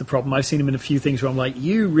that is the problem. I've seen him in a few things where I'm like,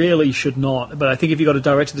 you really should not. But I think if you've got a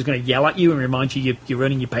director that's going to yell at you and remind you you're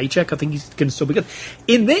earning your paycheck, I think he's going to still be good.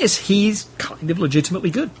 In this, he's kind of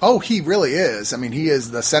legitimately good. Oh, he really is. I mean, he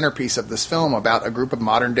is the centerpiece of this film about a group of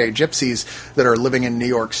modern-day gypsies that are living in New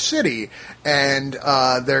York City, and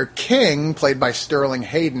their king, played by Sterling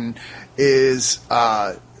Hayden, is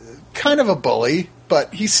kind of a bully,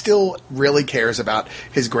 but he still really cares about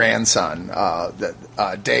his grandson,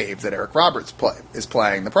 Dave, that Eric Roberts is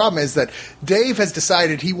playing. The problem is that Dave has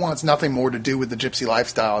decided he wants nothing more to do with the gypsy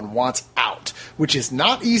lifestyle and wants out, which is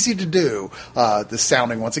not easy to do. This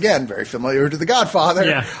sounding, once again, very familiar to The Godfather.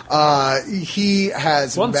 Yeah. He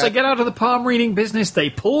has Once I get out of the palm reading business, they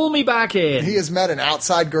pull me back in. He has met an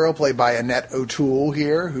outside girl played by Annette O'Toole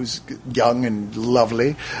here, who's young and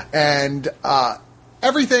lovely, and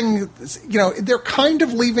everything, they're kind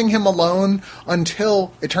of leaving him alone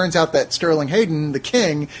until it turns out that Sterling Hayden, the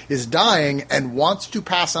king, is dying and wants to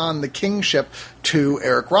pass on the kingship to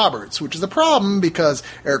Eric Roberts, which is a problem because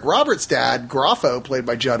Eric Roberts' dad, Groffo, played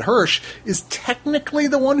by Judd Hirsch, is technically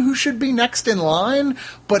the one who should be next in line,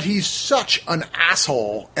 but he's such an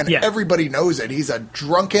asshole, and everybody knows it. He's a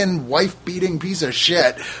drunken, wife-beating piece of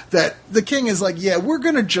shit that the king is like, yeah, we're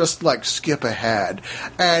going to just, skip ahead.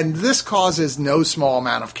 And this causes no small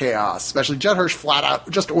amount of chaos, especially Judd Hirsch flat out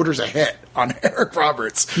just orders a hit on Eric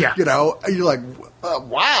Roberts. Yeah. You're like,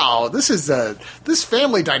 wow, this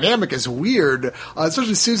family dynamic is weird.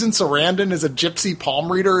 Especially Susan Sarandon is a gypsy palm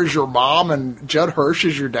reader as your mom, and Judd Hirsch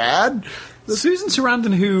is your dad. Susan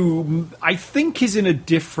Sarandon, who I think is in a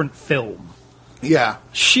different film. Yeah.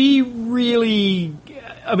 She really...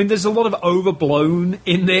 I mean, there's a lot of overblown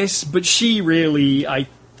in this, but she really, I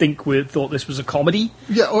think, thought this was a comedy.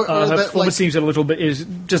 Yeah, or her that, performance seems a little bit...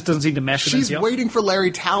 just doesn't seem to mesh with She's waiting for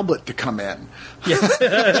Larry Talbot to come in.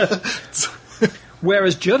 Yeah.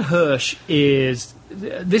 Whereas Judd Hirsch is...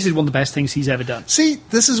 This is one of the best things he's ever done. See,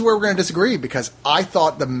 this is where we're going to disagree, because I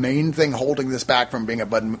thought the main thing holding this back from being a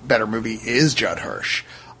better movie is Judd Hirsch.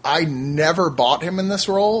 I never bought him in this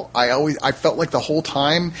role. I felt like the whole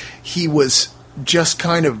time he was just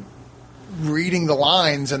kind of reading the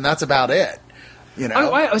lines, and that's about it.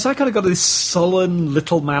 I kind of got this sullen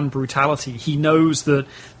little man brutality. He knows that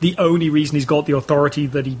the only reason he's got the authority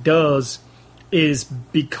that he does is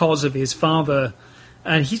because of his father,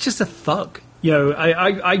 and he's just a thug.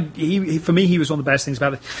 For me, he was one of the best things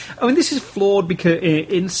about it. I mean, this is flawed because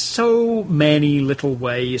in so many little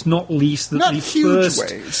ways, not least that not the huge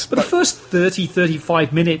first ways, but the first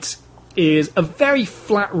 35 minutes is a very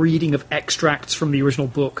flat reading of extracts from the original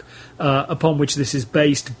book upon which this is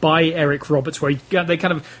based by Eric Roberts, where they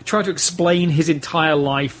kind of try to explain his entire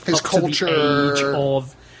life, his up culture, to the age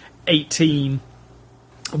of 18,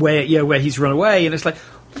 where he's run away, and it's like,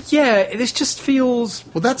 yeah, this just feels...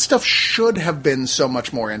 Well, that stuff should have been so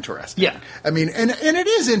much more interesting. Yeah. I mean, and it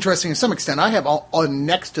is interesting to some extent. I have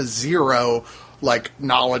next to zero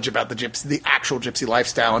knowledge about the actual gypsy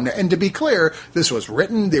lifestyle. And to be clear, this was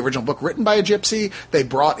the original book written by a gypsy. They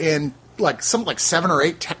brought in some 7 or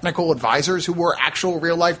 8 technical advisors who were actual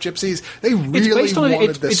real life gypsies. They really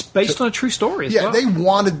wanted this. It's based on a true story as well. They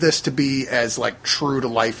wanted this to be as true to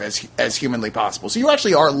life as humanly possible. So you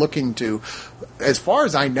actually are looking to, as far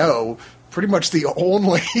as I know, pretty much the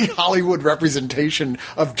only Hollywood representation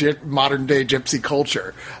of modern day gypsy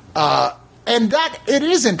culture. And that it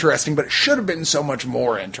is interesting, but it should have been so much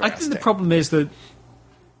more interesting. I think the problem is that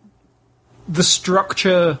the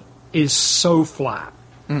structure is so flat.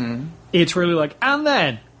 Mm-hmm. It's really and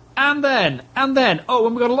then. Oh,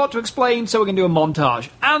 and we've got a lot to explain, so we're going to do a montage.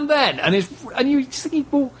 And you're just thinking,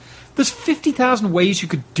 well, there's 50,000 ways you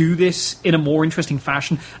could do this in a more interesting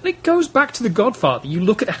fashion. And it goes back to The Godfather. You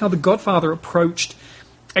look at how The Godfather approached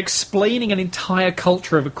explaining an entire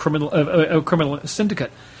culture of a criminal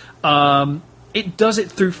syndicate. It does it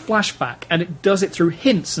through flashback, and it does it through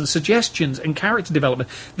hints and suggestions and character development.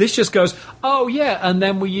 This just goes, oh yeah, and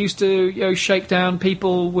then we used to shake down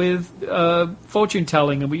people with fortune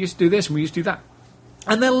telling, and we used to do this and we used to do that,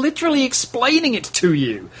 and they're literally explaining it to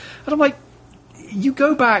you. And I'm like, you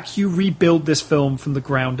go back, you rebuild this film from the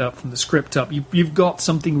ground up, from the script up. You've got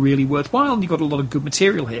something really worthwhile, and you've got a lot of good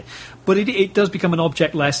material here. But it does become an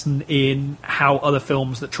object lesson in how other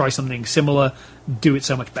films that try something similar do it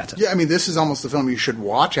so much better. Yeah, I mean, this is almost the film you should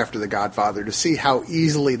watch after The Godfather to see how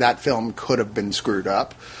easily that film could have been screwed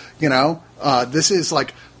up. This is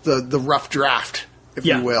the rough draft if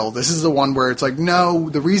Yeah. you will. This is the one where it's like, no,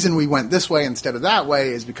 the reason we went this way instead of that way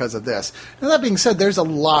is because of this. Now, that being said, there's a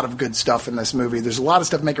lot of good stuff in this movie. There's a lot of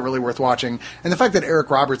stuff to make it really worth watching. And the fact that Eric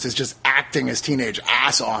Roberts is just acting his teenage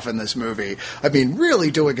ass off in this movie, I mean,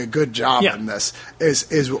 really doing a good job Yeah. in this is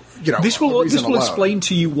you know, This a will reason alone. explain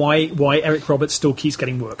to you why Eric Roberts still keeps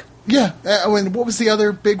getting work. Yeah. What was the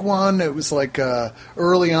other big one? It was like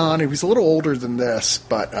early on. He was a little older than this,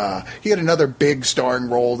 but he had another big starring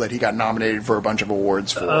role that he got nominated for a bunch of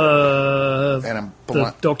awards for. And I'm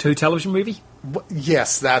The Doctor Who television movie.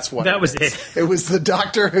 Yes, that's what That was it. It was the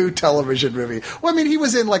Doctor Who television movie. Well, I mean, he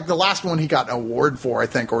was in, like, the last one he got an award for, I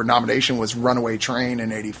think, or nomination was Runaway Train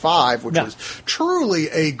in '85, which Yeah. was truly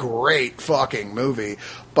a great fucking movie.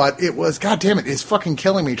 But it was, God damn it, it's fucking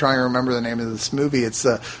killing me trying to remember the name of this movie. It's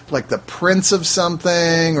the Prince of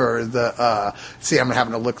something, or see, I'm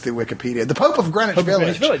having to look through Wikipedia. The Pope of Greenwich Pope of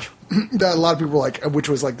Village. Greenwich Village. A lot of people were like, which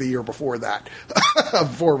was like the year before that,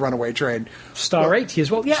 before Runaway Train. Star 80 as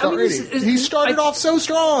well. Yeah, Star 80. He started off so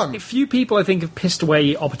strong. Few people, I think, have pissed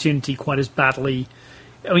away opportunity quite as badly.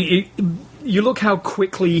 I mean, you look how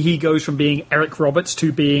quickly he goes from being Eric Roberts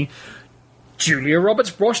to being Julia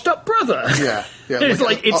Roberts' washed-up brother. Yeah, yeah. It's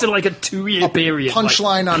like a 2-year period.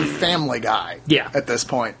 Punchline on Family Guy. Yeah. At this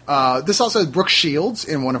point, this also has Brooke Shields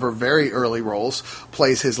in one of her very early roles,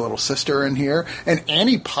 plays his little sister in here, and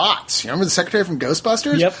Annie Potts. You remember the secretary from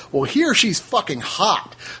Ghostbusters? Yep. Well, here she's fucking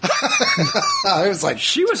hot. I was like,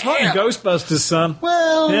 She was hot in damn. Ghostbusters, son.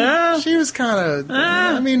 Well, Yeah. she was kind of.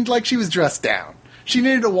 I mean, like she was dressed down. She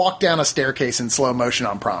needed to walk down a staircase in slow motion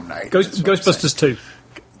on prom night. is what I'm Ghostbusters 2.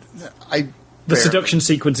 saying. The seduction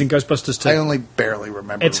sequence in Ghostbusters 2. I only barely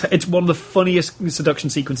remember. It's one of the funniest seduction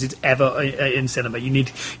sequences ever in cinema. You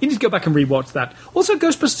need to go back and rewatch that. Also,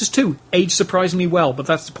 Ghostbusters 2 aged surprisingly well, but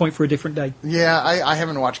that's the point for a different day. Yeah, I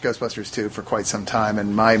haven't watched Ghostbusters 2 for quite some time,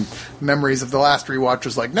 and my memories of the last rewatch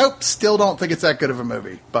was like, nope, still don't think it's that good of a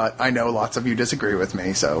movie. But I know lots of you disagree with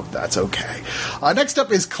me, so that's okay. Next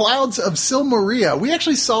up is Clouds of Silmaria. We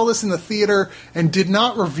actually saw this in the theater and did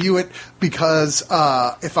not review it because,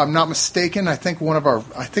 if I'm not mistaken, I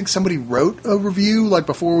think somebody wrote a review like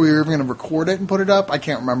before we were even going to record it and put it up. I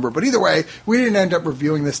can't remember, but either way, we didn't end up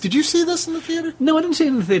reviewing this. Did you see this in the theater? No, I didn't see it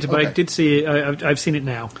in the theatre, but Okay. I did see it. I've seen it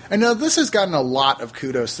now. And now this has gotten a lot of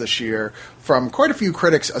kudos this year from quite a few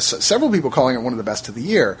critics, several people calling it one of the best of the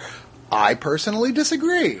year. I personally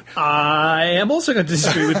disagree. I am also going to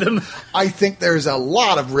disagree with them. I think there's a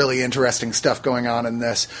lot of really interesting stuff going on in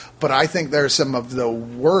this, but I think there's some of the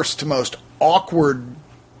worst, most awkward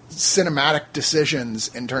cinematic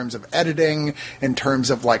decisions in terms of editing, in terms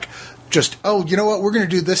of like just, oh, you know what, we're going to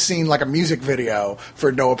do this scene like a music video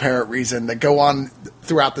for no apparent reason that go on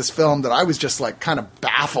throughout this film that I was just like kind of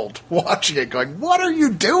baffled watching it going, what are you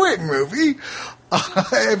doing, movie?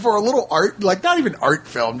 For a little art, like not even art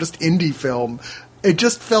film, just indie film, it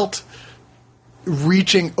just felt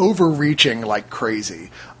overreaching like crazy.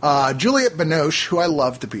 Juliette Binoche, who I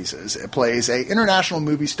love to pieces, plays a international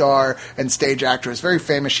movie star and stage actress, very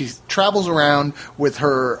famous. She travels around with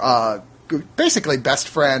her basically best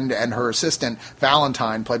friend and her assistant,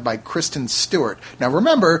 Valentine, played by Kristen Stewart. Now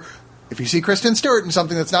remember, if you see Kristen Stewart in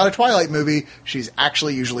something that's not a Twilight movie, she's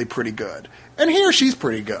actually usually pretty good. And here she's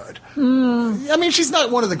pretty good. I mean, she's not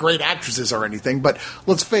one of the great actresses or anything, but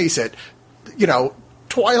let's face it, you know,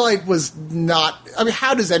 Twilight was not... I mean,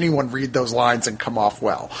 how does anyone read those lines and come off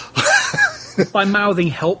well? By mouthing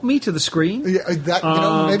 "help me" to the screen.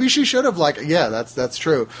 Yeah, maybe she should have, that's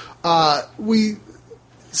true. We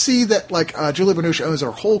see that, Julia Binoche owes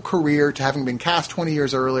her whole career to having been cast 20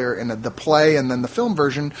 years earlier in the play and then the film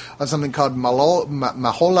version of something called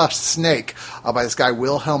Mahola Snake by this guy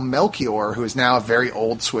Wilhelm Melchior, who is now a very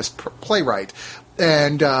old Swiss playwright.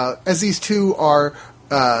 And as these two are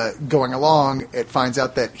going along, it finds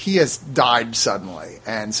out that he has died suddenly,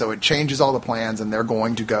 and so it changes all the plans, and they're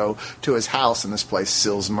going to go to his house in this place,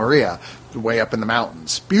 Sils Maria, way up in the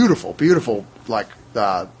mountains. Beautiful, beautiful,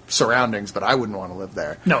 surroundings, but I wouldn't want to live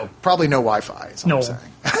there. No. Probably no Wi-Fi, is all I'm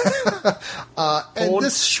saying. And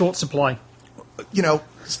this, short supply.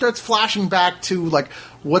 starts flashing back to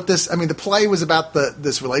what this. I mean, the play was about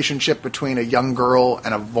this relationship between a young girl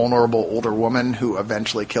and a vulnerable older woman who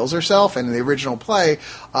eventually kills herself. And in the original play,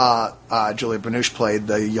 Julia Binoche played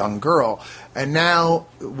the young girl. And now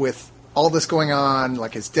with all this going on,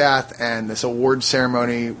 like his death and this award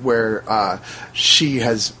ceremony where she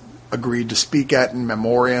has agreed to speak at in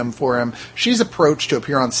memoriam for him, she's approached to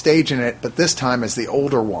appear on stage in it, but this time as the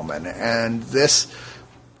older woman. And this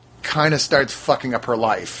kind of starts fucking up her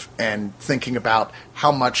life and thinking about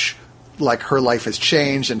how much like her life has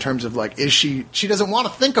changed in terms of like she doesn't want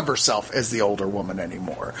to think of herself as the older woman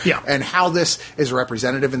anymore. Yeah. And how this is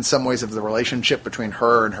representative in some ways of the relationship between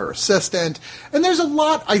her and her assistant. And there's a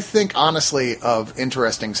lot, I think, honestly, of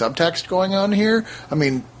interesting subtext going on here. I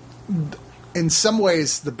mean, in some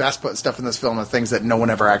ways, the best stuff in this film are things that no one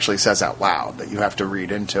ever actually says out loud, that you have to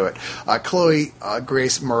read into it. Chloe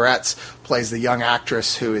Grace Moretz plays the young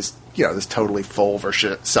actress who is, this totally full of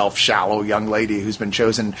herself, shallow young lady who's been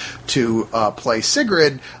chosen to play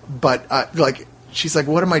Sigrid. But, she's like,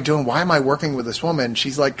 what am I doing? Why am I working with this woman?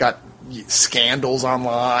 She's, like, got scandals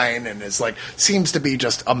online and is, like, seems to be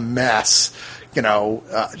just a mess.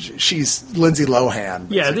 She's Lindsay Lohan.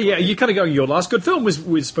 Basically. Yeah, you kind of go, your last good film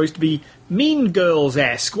was supposed to be Mean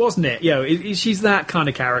Girls-esque, wasn't it? She's that kind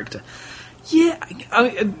of character. Yeah,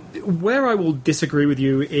 where I will disagree with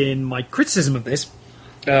you in my criticism of this,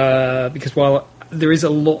 because while there is a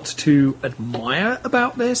lot to admire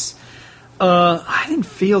about this, I didn't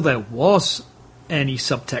feel there was any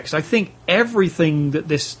subtext. I think everything that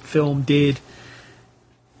this film did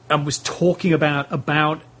and was talking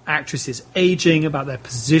about actresses aging, about their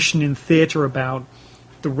position in theatre, about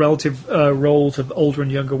the relative roles of older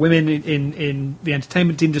and younger women in the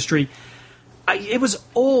entertainment industry, it was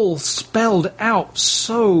all spelled out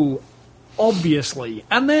so obviously.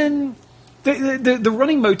 And then the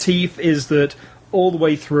running motif is that all the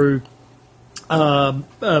way through,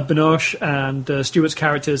 Binoche and Stewart's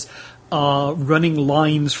characters are running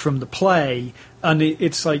lines from the play, and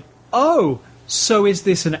it's like, oh, so is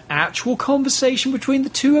this an actual conversation between the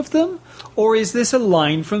two of them? Or is this a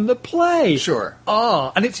line from the play? Sure.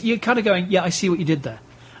 And you're kind of going, yeah, I see what you did there.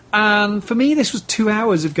 And for me, this was 2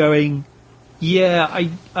 hours of going, yeah,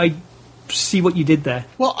 I see what you did there.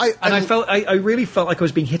 Well, I really felt like I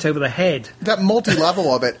was being hit over the head. That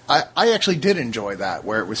multi-level of it, I actually did enjoy that,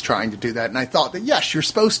 where it was trying to do that, and I thought that, yes, you're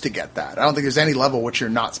supposed to get that. I don't think there's any level which you're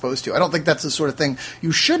not supposed to. I don't think that's the sort of thing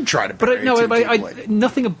you should try to bury deeply.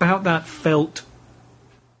 Nothing about that felt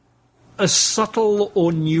as subtle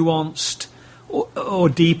or nuanced or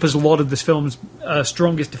deep as a lot of this film's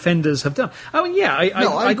strongest defenders have done. I mean, yeah, I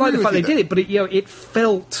like the fact they did it, but it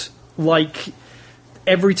felt like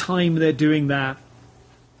every time they're doing that,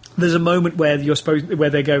 there's a moment where where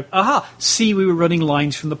they go, aha, see, we were running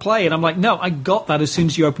lines from the play. And I'm like, no, I got that as soon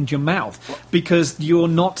as you opened your mouth, because you're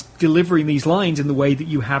not delivering these lines in the way that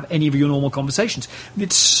you have any of your normal conversations.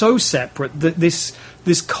 It's so separate that this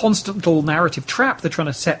constant little narrative trap they're trying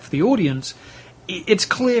to set for the audience, it's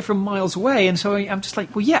clear from miles away. And so I'm just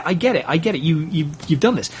like, well, yeah, I get it. You've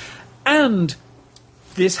done this. And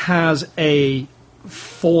this has a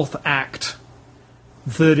fourth act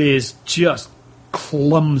that is just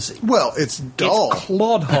clumsy. Well, it's dull. It's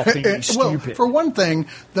clod-hopping stupid. Well, for one thing,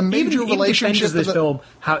 the major relationship of this film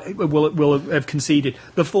will have conceded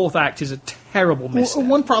the fourth act is a terrible mistake. Well,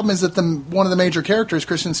 one problem is that one of the major characters,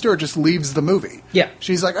 Kristen Stewart, just leaves the movie. Yeah.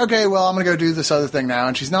 She's like, okay, well, I'm going to go do this other thing now,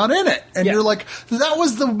 and she's not in it. And you're like, that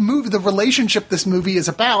was the relationship this movie is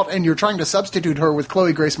about, and you're trying to substitute her with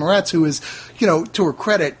Chloe Grace Moretz, who is, to her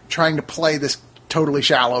credit, trying to play this totally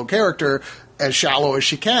shallow character as shallow as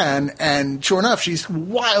she can, and sure enough, she's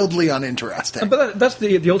wildly uninteresting. But that's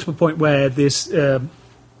the ultimate point where this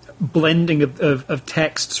blending of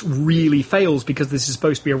texts really fails, because this is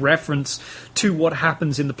supposed to be a reference to what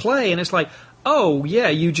happens in the play, and it's like, oh, yeah,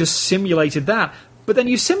 you just simulated that, but then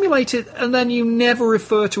you simulate it, and then you never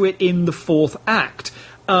refer to it in the fourth act,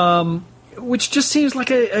 which just seems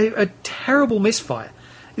like a terrible misfire.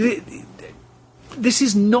 This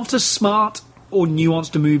is not as smart or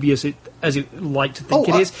nuanced a movie as it like to think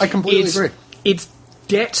it is. I completely agree. Its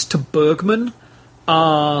debts to Bergman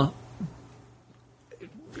are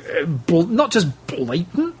not just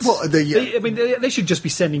blatant. Well, they should just be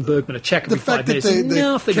sending Bergman a check every 5 minutes.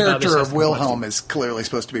 The character of Wilhelm is clearly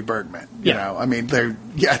supposed to be Bergman. You know, I mean,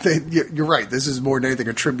 you're right. This is more than anything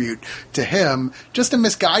a tribute to him. Just a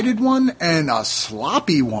misguided one and a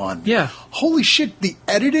sloppy one. Yeah. Holy shit! The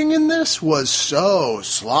editing in this was so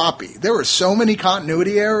sloppy. There were so many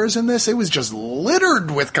continuity errors in this. It was just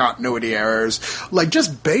littered with continuity errors. Like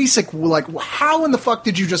just basic. Like how in the fuck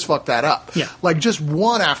did you just fuck that up? Yeah. Like just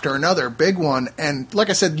one after another, big one. And like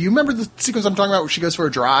I said, you remember the sequence I'm talking about where she goes for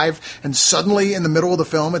a drive and suddenly in the middle of the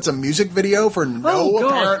film it's a music video for no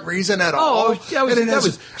apparent reason at all. That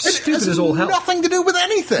was stupid as all hell. Nothing to do with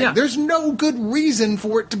anything. Yeah. There's no good reason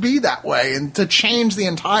for it to be that way and to change the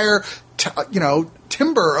entire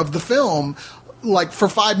timbre of the film like for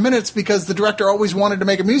 5 minutes because the director always wanted to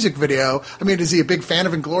make a music video. I mean, is he a big fan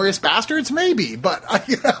of Inglourious Bastards? Maybe, but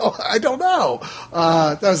I don't know.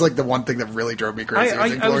 That was like the one thing that really drove me crazy.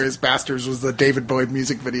 Inglourious Bastards was the David Bowie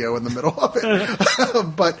music video in the middle of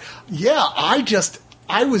it. But yeah, I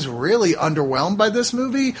was really underwhelmed by this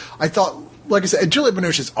movie. I thought, like I said, Juliette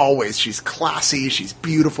Binoche she's classy, she's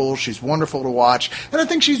beautiful, she's wonderful to watch, and I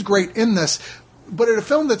think she's great in this. But in a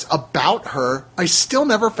film that's about her, I still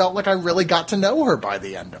never felt like I really got to know her by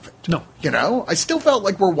the end of it. No. You know? I still felt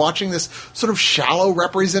like we're watching this sort of shallow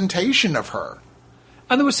representation of her.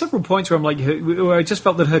 And there were several points where where I just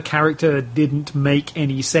felt that her character didn't make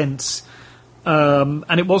any sense.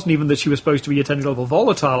 And it wasn't even that she was supposed to be a tender level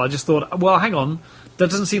volatile. I just thought, well, hang on, that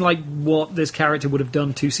doesn't seem like what this character would have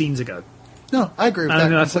done 2 scenes ago. No, I agree with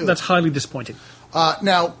that. That's highly disappointing.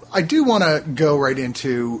 Now, I do want to go right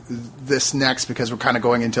into this next because we're kind of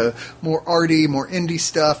going into more arty, more indie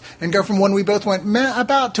stuff, and go from one we both went meh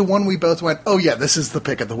about to one we both went, oh yeah, this is the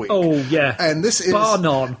pick of the week. Oh yeah. And this is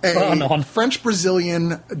a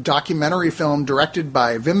French-Brazilian documentary film directed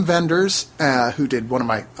by Wim Wenders, who did one of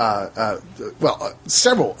my,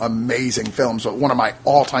 several amazing films, but one of my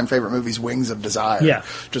all-time favorite movies, Wings of Desire. Yeah.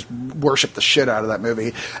 Just worship the shit out of that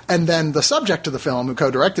movie. And then the subject of the film, who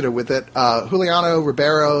co-directed it with it, Juliano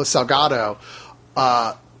Ribeiro Salgado.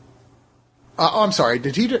 I'm sorry.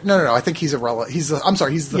 Did he? No. I think he's he's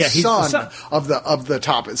the son of the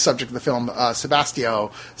top subject of the film,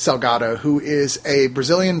 Sebastião Salgado, who is a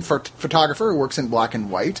Brazilian photographer who works in black and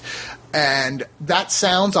white. And that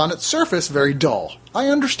sounds on its surface very dull. I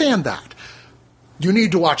understand that. You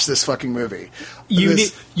need to watch this fucking movie. You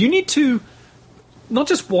need to not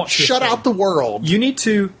just watch. Shut out the world. You need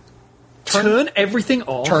to turn everything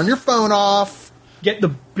off. Turn your phone off. Get the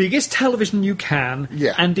biggest television you can,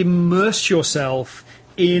 yeah, and immerse yourself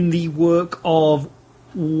in the work of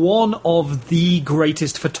one of the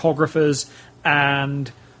greatest photographers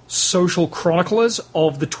and social chroniclers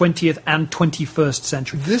of the 20th and 21st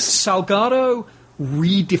century. This Salgado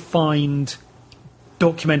redefined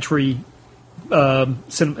documentary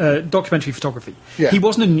photography. Yeah. He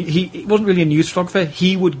wasn't really a news photographer.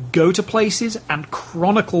 He would go to places and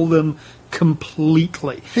chronicle them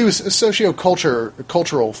completely. He was a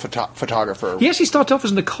cultural photographer. He actually started off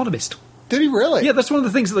as an economist. Did he really? Yeah, that's one of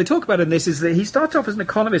the things that they talk about in this, is that he started off as an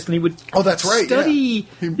economist and he would study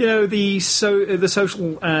the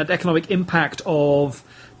social and economic impact of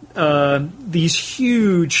these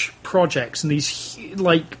huge projects and these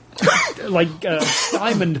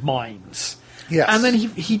diamond mines. Yes. And then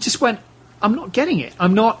he just went, I'm not getting it.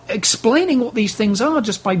 I'm not explaining what these things are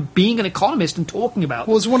just by being an economist and talking about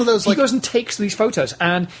them. Well, it's one of those, he goes and takes these photos,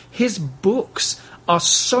 and his books are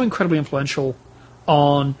so incredibly influential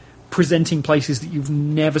on presenting places that you've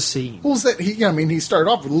never seen. Well, is that he started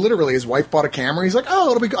off with literally his wife bought a camera. He's like,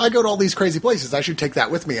 I go to all these crazy places. I should take that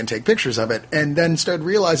with me and take pictures of it. And then started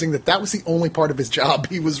realizing that was the only part of his job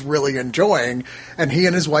he was really enjoying. And he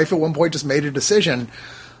and his wife at one point just made a decision.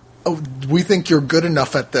 Oh, we think you're good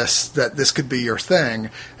enough at this that this could be your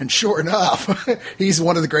thing. And sure enough, he's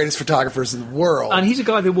one of the greatest photographers in the world. And he's a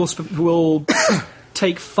guy that will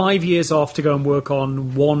take 5 years off to go and work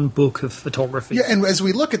on one book of photography. Yeah, and as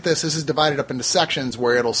we look at this is divided up into sections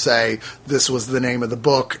where it'll say this was the name of the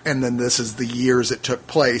book, and then this is the years it took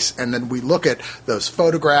place, and then we look at those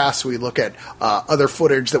photographs, we look at other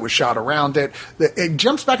footage that was shot around it. It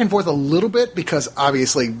jumps back and forth a little bit because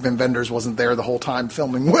obviously Wim Wenders wasn't there the whole time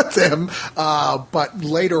filming with him, but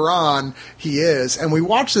later on he is, and we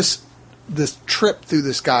watch this trip through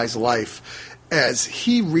this guy's life as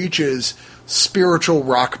he reaches spiritual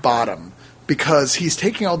rock bottom, because he's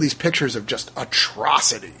taking all these pictures of just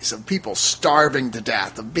atrocities, of people starving to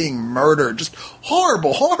death, of being murdered, just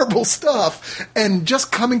horrible, horrible stuff, and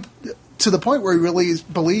just coming to the point where he really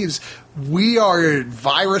believes we are a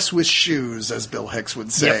virus with shoes, as Bill Hicks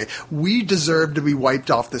would say. Yep. We deserve to be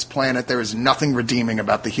wiped off this planet. There is nothing redeeming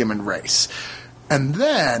about the human race. And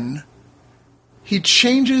then he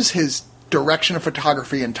changes his direction of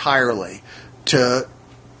photography entirely to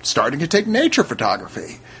starting to take nature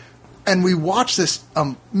photography. And we watch this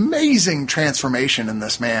amazing transformation in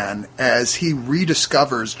this man as he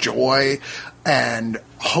rediscovers joy and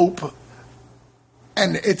hope.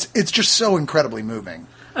 And it's just so incredibly moving.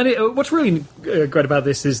 And what's really great about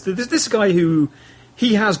this is this guy who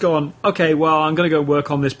he has gone, okay, well, I'm going to go work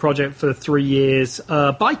on this project for 3 years.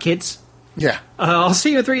 Bye, kids. Yeah. I'll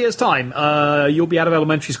see you in 3 years' time. You'll be out of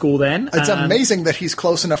elementary school then. It's amazing that he's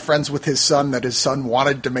close enough friends with his son that his son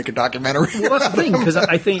wanted to make a documentary. Well, that's the thing, because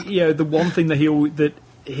I think the one thing that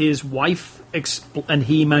his wife and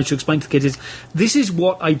he managed to explain to the kids is, this is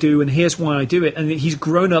what I do and here's why I do it. And he's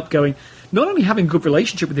grown up going, not only having a good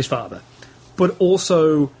relationship with his father, but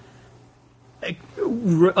also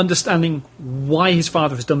understanding why his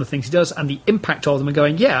father has done the things he does and the impact of them, and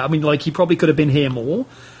going, yeah, I mean, like, he probably could have been here more,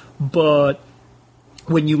 but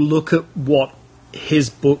when you look at what his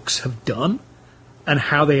books have done and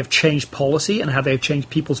how they have changed policy and how they have changed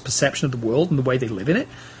people's perception of the world and the way they live in it,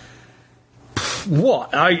 I'm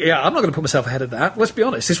not going to put myself ahead of that. Let's be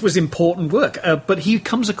honest. This was important work. But he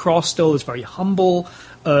comes across still as very humble,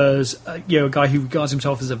 as a guy who regards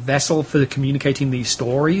himself as a vessel for communicating these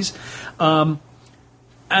stories. And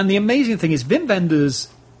the amazing thing is, Wim Wenders,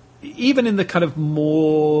 even in the kind of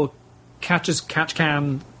more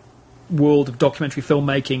catch-can world of documentary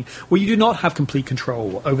filmmaking, where you do not have complete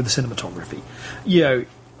control over the cinematography,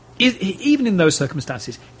 even in those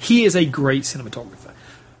circumstances, he is a great cinematographer.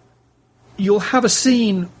 You'll have a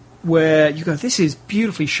scene where you go, this is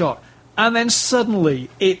beautifully shot, and then suddenly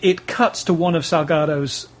it cuts to one of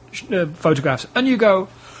Salgado's photographs, and you go,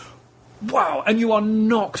 wow, and you are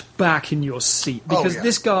knocked back in your seat, because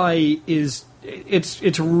this guy is,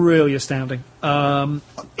 it's really astounding.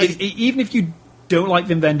 Even if you don't like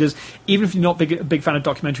Wim Wenders, even if you're not a big fan of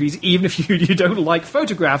documentaries, even if you don't like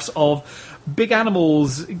photographs of big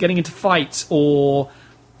animals getting into fights or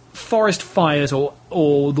forest fires or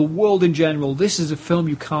the world in general, this is a film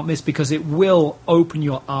you can't miss, because it will open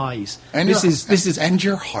your eyes. And and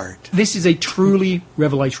your heart. This is a truly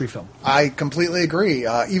revelatory film. I completely agree.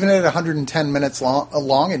 Even at 110 minutes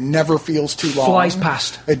long, it never feels too long. Flies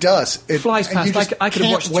past. It does. It flies past. I could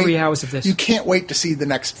have watched 3 hours of this. You can't wait to see the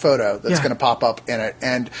next photo that's going to pop up in it.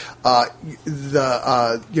 And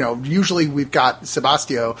usually we've got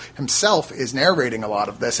Sebastio himself is narrating a lot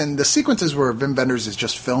of this, and the sequences where Wim Wenders is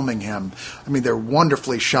just filming him, I mean, they're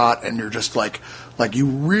wonderfully shot, and you're just like you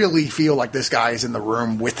really feel like this guy is in the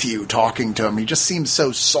room with you talking to him. He just seems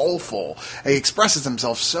so soulful. He expresses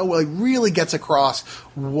himself so well. He really gets across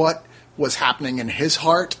what was happening in his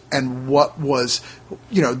heart and what was,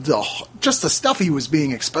 just the stuff he was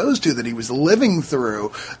being exposed to, that he was living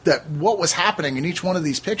through, that what was happening in each one of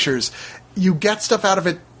these pictures. You get stuff out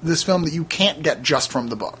of this film that you can't get just from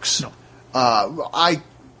the books. No. like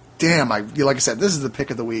I said, this is the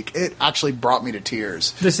pick of the week. It actually brought me to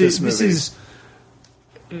tears. This is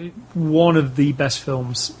one of the best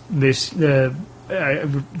films that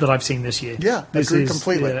I've seen this year. Yeah, this agreed is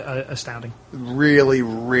completely. Astounding. Really,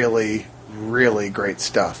 really, really great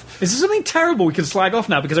stuff. Is there something terrible we can slag off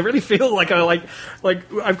now? Because I really feel like I've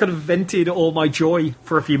kind of vented all my joy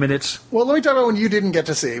for a few minutes. Well, let me talk about one you didn't get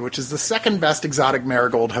to see, which is the second best Exotic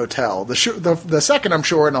Marigold Hotel. The second, I'm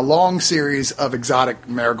sure, in a long series of Exotic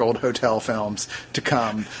Marigold Hotel films to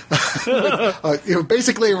come.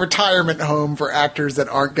 Basically a retirement home for actors that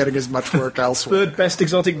aren't getting as much work elsewhere. Third best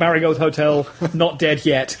Exotic Marigold Hotel, not dead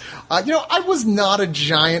yet. I was not a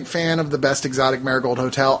giant fan of the best Exotic Marigold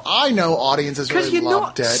Hotel. I know audiences really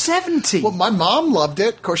loved it. Because you're not 70. Well, my mom loved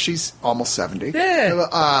it. Of course, she's almost 70.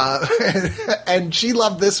 Yeah. And she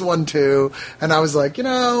loved this one, too. And I was like,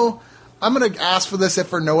 I'm going to ask for this if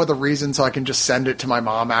for no other reason, so I can just send it to my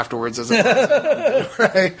mom afterwards as a present.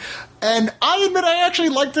 Right? And I admit I actually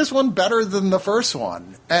like this one better than the first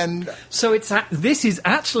one. And so this is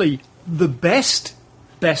actually the best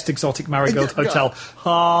Exotic Marigold Hotel.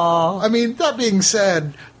 I mean, that being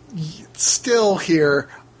said, still here,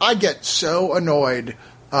 I get so annoyed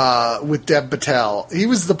with Dev Patel. He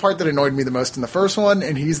was the part that annoyed me the most in the first one,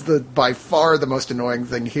 and he's by far the most annoying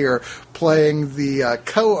thing here, playing the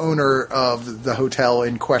co-owner of the hotel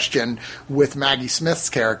in question with Maggie Smith's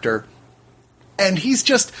character. And he's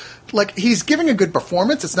just, he's giving a good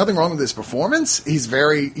performance. It's nothing wrong with his performance. He's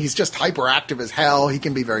just hyperactive as hell. He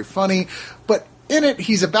can be very funny. But in it,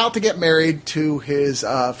 he's about to get married to his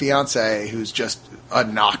fiancée, who's just a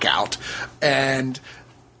knockout. And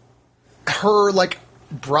her,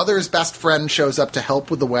 brother's best friend shows up to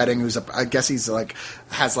help with the wedding, I guess he's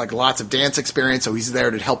has lots of dance experience, so he's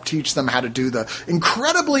there to help teach them how to do the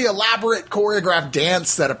incredibly elaborate choreographed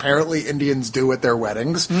dance that apparently Indians do at their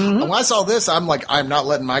weddings. Mm-hmm. And when I saw this, I'm like, I'm not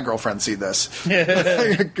letting my girlfriend see this.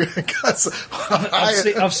 Because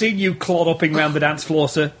I've seen you clod-upping around the dance floor,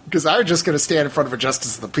 sir. Because I'm just going to stand in front of a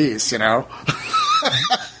justice of the peace,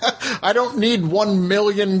 I don't need 1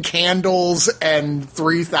 million candles and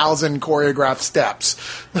 3,000 choreographed steps.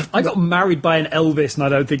 I got married by an Elvis, and I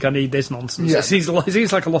don't think I need this nonsense. Yeah. It seems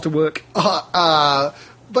like a lot of work. But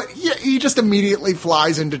yeah, he just immediately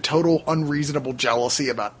flies into total unreasonable jealousy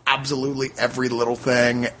about absolutely every little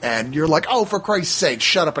thing, and you're like, oh, for Christ's sake,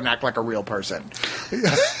 shut up and act like a real person.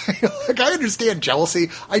 I understand jealousy.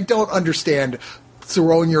 I don't understand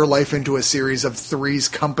throwing your life into a series of Three's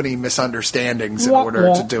Company misunderstandings in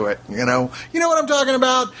order to do it. You know what I'm talking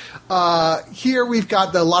about? Here we've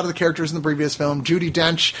got a lot of the characters in the previous film. Judi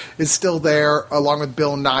Dench is still there, along with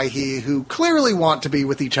Bill Nighy, who clearly want to be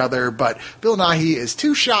with each other, but Bill Nighy is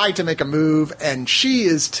too shy to make a move, and she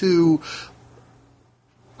is too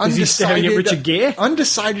undecided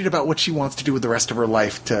about what she wants to do with the rest of her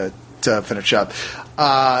life to finish up.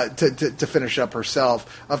 To finish up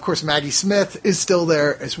herself. Of course, Maggie Smith is still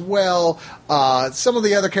there as well. Some of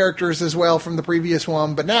the other characters as well from the previous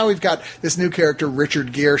one. But now we've got this new character,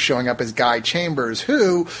 Richard Gere, showing up as Guy Chambers,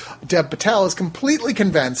 who Dev Patel is completely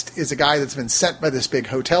convinced is a guy that's been sent by this big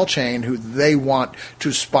hotel chain who they want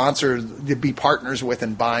to sponsor, to be partners with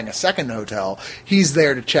in buying a second hotel. He's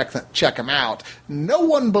there to check him out. No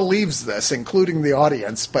one believes this, including the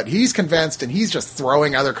audience, but he's convinced, and he's just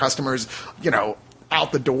throwing other customers,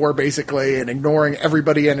 out the door, basically, and ignoring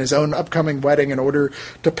everybody in his own upcoming wedding in order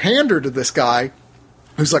to pander to this guy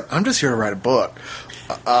who's like, I'm just here to write a book.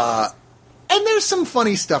 And there's some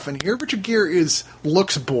funny stuff in here. Richard Gere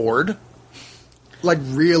looks bored, like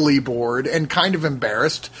really bored, and kind of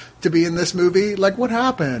embarrassed to be in this movie. Like, what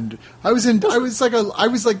happened? I was in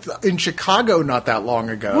Chicago not that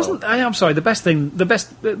long ago. I'm sorry.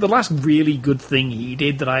 The last really good thing he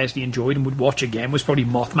did that I actually enjoyed and would watch again was probably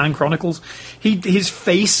Mothman Chronicles. His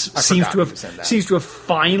face seems to have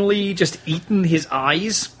finally just eaten his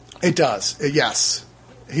eyes. It does. Yes.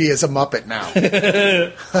 He is a Muppet now.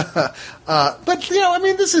 But,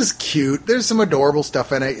 this is cute. There's some adorable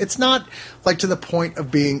stuff in it. It's not, to the point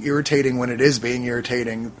of being irritating when it is being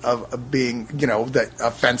irritating, of being,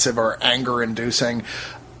 offensive or anger-inducing.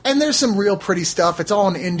 And there's some real pretty stuff. It's all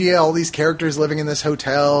in India. All these characters living in this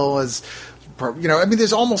hotel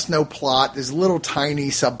there's almost no plot. There's little tiny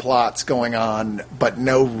subplots going on, but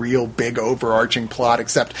no real big overarching plot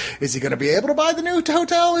except, is he going to be able to buy the new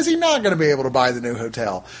hotel? Is he not going to be able to buy the new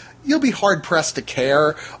hotel? You'll be hard-pressed to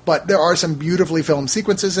care, but there are some beautifully filmed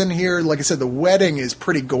sequences in here. Like I said, the wedding is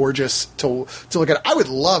pretty gorgeous to look at. I would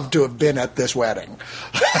love to have been at this wedding.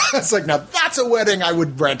 It's like, now that's a wedding I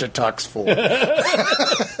would rent a tux for.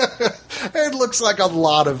 It looks like a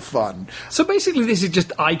lot of fun. So basically this is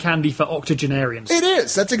just eye candy for octogenarians. It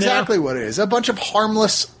is. That's exactly what it is. A bunch of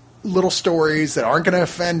harmless little stories that aren't going to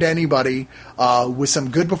offend anybody, with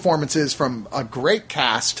some good performances from a great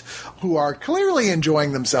cast who are clearly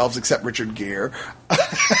enjoying themselves, except Richard Gere,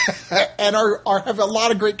 and have a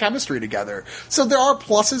lot of great chemistry together. So there are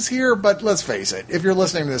pluses here, but let's face it, if you're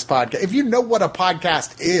listening to this podcast, if you know what a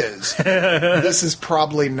podcast is, this is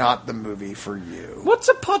probably not the movie for you. What's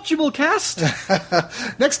a possible cast?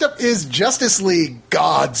 Next up is Justice League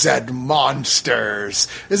Gods and Monsters.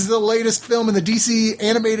 This is the latest film in the DC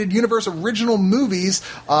Animated Universe original movies.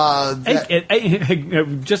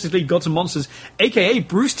 Justice League Gods and Monsters, a.k.a.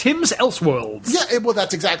 Bruce Timm's Elseworlds. Yeah, well,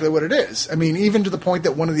 that's exactly what it is. I mean, even to the point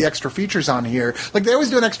that one of the extra features on here, they always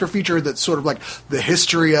do an extra feature that's sort of like the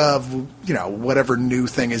history of, whatever new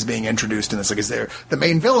thing is being introduced in this. Like, is there, the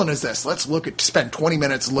main villain is this. Let's spend 20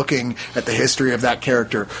 minutes looking at the history of that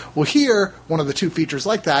character. Well, here, one of the two features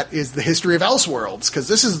like that is the history of Elseworlds, because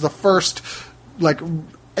this is the first,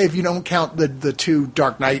 if you don't count the two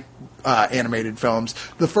Dark Knight animated films,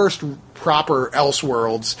 the first proper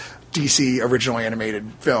Elseworlds DC original animated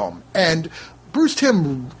film. And Bruce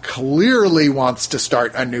Timm clearly wants to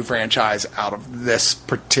start a new franchise out of this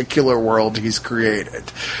particular world he's created.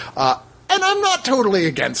 And I'm not totally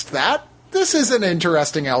against that. This is an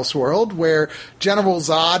interesting Elseworld where General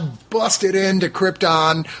Zod busted into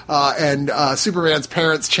Krypton and Superman's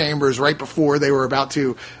parents' chambers right before they were about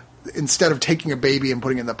to, instead of taking a baby and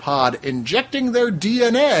putting it in the pod, injecting their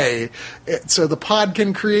DNA so the pod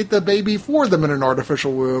can create the baby for them in an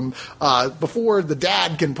artificial womb before the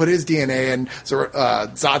dad can put his DNA in. So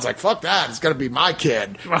Zod's like, fuck that, it's going to be my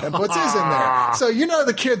kid, and puts his in there. So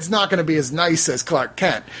the kid's not going to be as nice as Clark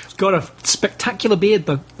Kent. He's got a spectacular beard,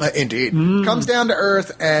 though. Indeed. Comes down to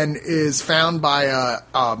Earth and is found by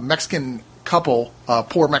a Mexican couple,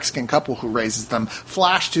 poor Mexican couple who raises them.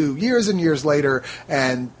 Flash to years and years later,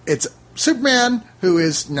 and it's Superman, who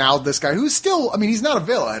is now this guy who's still, he's not a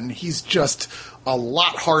villain, he's just a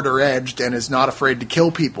lot harder edged and is not afraid to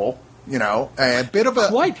kill people. A bit of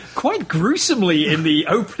a quite gruesomely in the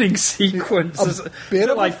opening sequence. A bit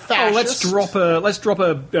of a fascist. Let's drop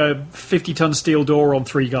a 50-ton steel door on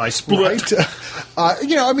three guys. Split. Right.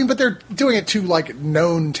 But they're doing it to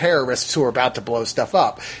known terrorists who are about to blow stuff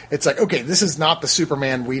up. It's like, okay, this is not the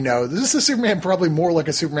Superman we know. This is a Superman probably more like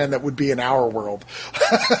a Superman that would be in our world.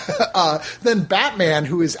 Then Batman,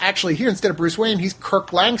 who is actually here instead of Bruce Wayne, he's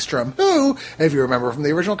Kirk Langstrom, who, if you remember from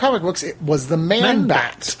the original comic books, it was the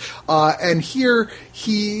Man-Bat. And here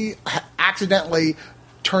he accidentally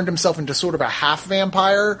turned himself into sort of a half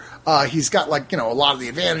vampire. He's got a lot of the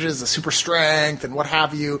advantages, the super strength and what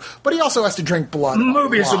have you, but he also has to drink blood.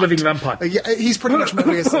 Mobius the living vampire. Yeah, he's pretty much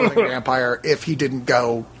Mobius the living vampire if he didn't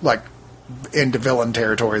go into villain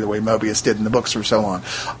territory the way Mobius did in the books for so long.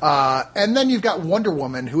 And then you've got Wonder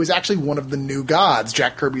Woman, who is actually one of the new gods,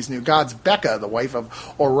 Jack Kirby's new gods, Becca, the wife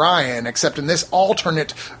of Orion, except in this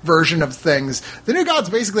alternate version of things, the new gods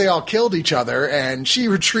basically all killed each other, and she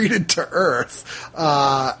retreated to Earth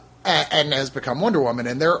and has become Wonder Woman,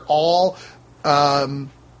 and they're all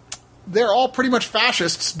pretty much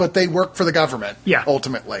fascists, but they work for the government. Yeah.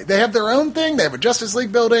 Ultimately. They have their own thing. They have a Justice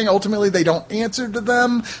League building. Ultimately, they don't answer to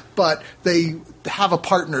them, but they have a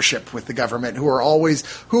partnership with the government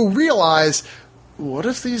who realize, what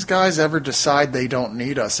if these guys ever decide they don't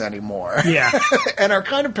need us anymore? Yeah. And are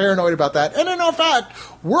kind of paranoid about that. And in fact,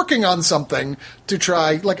 working on something to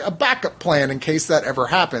try, a backup plan in case that ever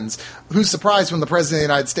happens. Who's surprised when the President of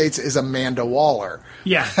the United States is Amanda Waller?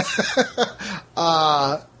 Yeah.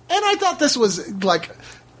 And I thought this was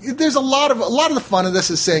there's a lot of the fun of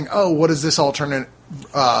this is saying, oh, what is this alternate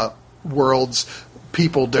worlds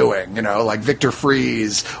people doing? Like Victor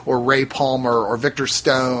Fries or Ray Palmer or Victor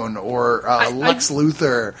Stone or Lex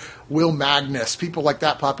Luthor, Will Magnus, people like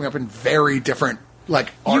that popping up in very different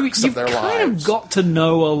arcs of their lives. You've kind of got to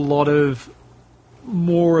know a lot of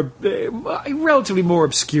relatively more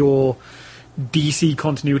obscure DC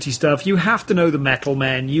continuity stuff. You have to know the Metal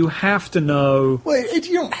Men. You have to know. Well,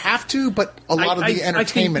 you don't have to, but a lot of the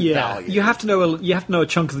entertainment value. You have to know. You have to know a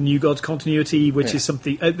chunk of the New Gods continuity, which is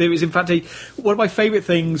something. There is, in fact, one of my favourite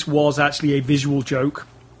things was actually a visual joke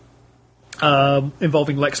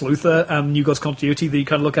involving Lex Luthor and New Gods continuity that you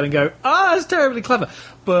kind of look at and go, that's terribly clever.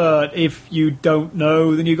 But if you don't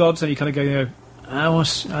know the New Gods, then you kind of go,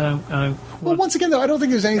 Well, once again, though, I don't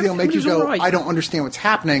think there's anything that'll make you go, I don't understand what's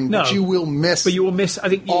happening, no. but you will miss, I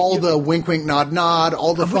think, all the wink, wink, nod, nod,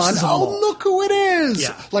 all the fun. Oh, look who it is!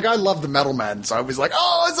 Yeah. I love the Metal Men, so I was like,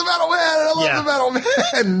 oh, it's the Metal Man! I love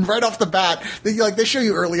the Metal Man! Right off the bat, they show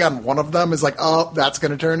you early on one of them is oh, that's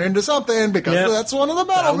going to turn into something because that's one of the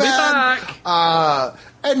Metal Men!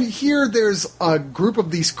 And here there's a group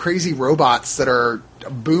of these crazy robots that are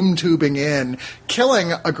boom tubing in,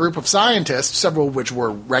 killing a group of scientists, several of which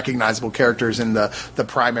were recognizable characters in the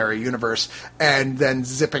primary universe, and then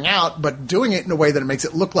zipping out, but doing it in a way that it makes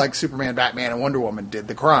it look like Superman, Batman, and Wonder Woman did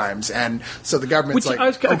the crimes. And so the government's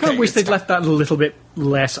I kind of wish they'd left that a little bit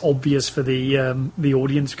less obvious for the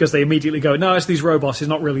audience, because they immediately go, no, it's these robots, it's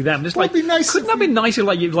not really them. It's it'd be nice couldn't that be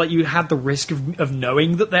nicer, you had the risk of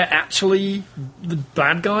knowing that they're actually the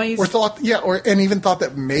bad guys? And even thought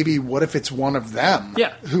that maybe what if it's one of them?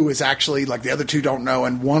 Yeah. Who is actually the other two don't know,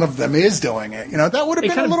 and one of them is doing it. That would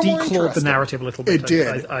have been a little more interesting. It kind of declawed the narrative a little bit. It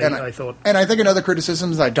did. I thought. And I think another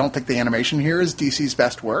criticism is I don't think the animation here is DC's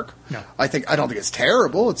best work. No. I don't think it's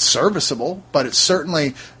terrible. It's serviceable, but it's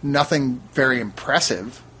certainly nothing very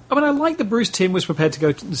impressive. I mean, I like that Bruce Timm was prepared to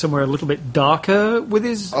go somewhere a little bit darker with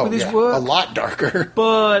his work. A lot darker.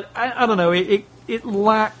 But I don't know. It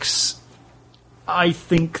lacks, I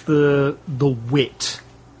think, the wit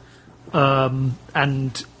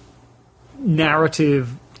and narrative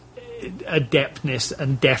adeptness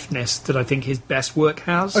and deftness that I think his best work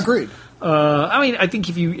has. Agreed. I think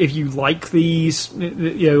if you like these,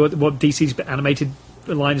 what DC's animated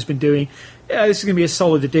line has been doing, this is going to be a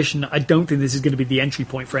solid addition. I don't think this is going to be the entry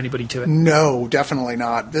point for anybody to it. No, definitely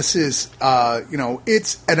not. This is,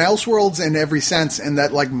 it's an Elseworlds in every sense, and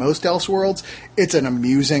that, like most Elseworlds, it's an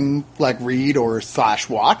amusing, read or /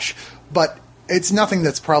 watch, but it's nothing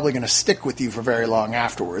that's probably going to stick with you for very long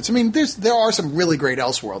afterwards. I mean, there are some really great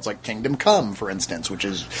Elseworlds, like Kingdom Come, for instance, which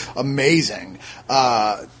is amazing.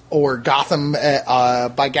 Or Gotham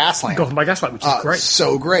by Gaslamp. Gotham by Gaslamp, which is great.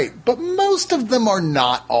 So great. But most of them are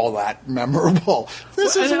not all that memorable.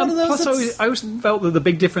 This is one of those. Plus, I always felt that the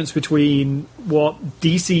big difference between what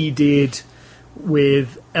DC did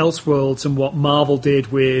with Elseworlds and what Marvel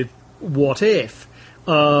did with What If.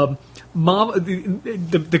 The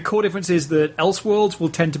core difference is that Elseworlds will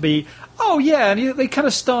tend to be, and they kind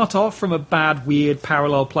of start off from a bad, weird,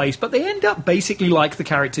 parallel place, but they end up basically like the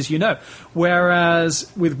characters you know.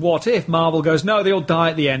 Whereas with What If, Marvel goes, no, they all die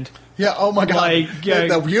at the end. Yeah, oh my god.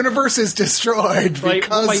 The universe is destroyed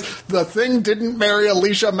because the Thing didn't marry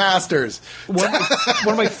Alicia Masters. One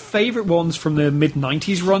of my favourite ones from the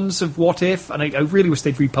mid-90s runs of What If, and I really wish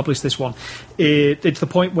they'd republished this one, it's the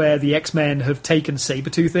point where the X-Men have taken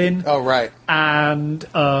Sabretooth in. Oh, right. And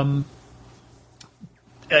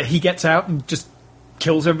he gets out and just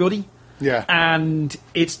kills everybody. Yeah. And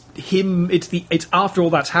it's him. It's after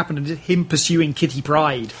all that's happened, and it's him pursuing Kitty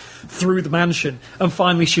Pryde through the mansion, and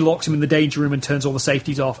finally she locks him in the danger room and turns all the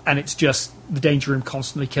safeties off, and it's just the danger room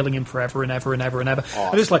constantly killing him forever and ever and ever and ever.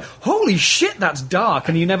 Awesome. And it's like, holy shit, that's dark.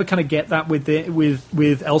 And you never kind of get that with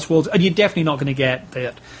Elseworlds, and you're definitely not going to get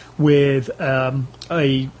that with an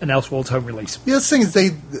Elseworlds home release. The other thing is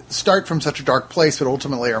they start from such a dark place, but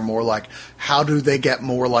ultimately are more like, how do they get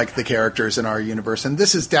more like the characters in our universe? And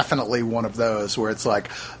this is definitely one of those where it's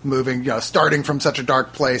like moving, starting from such a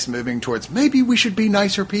dark place, moving towards maybe we should be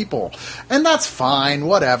nicer people. And that's fine,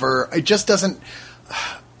 whatever. It just doesn't...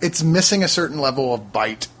 It's missing a certain level of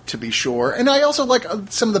bite, to be sure. And I also like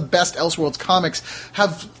some of the best Elseworlds comics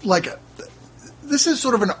have, like... This is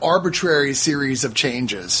sort of an arbitrary series of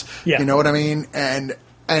changes. Yeah. You know what I mean? And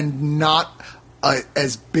not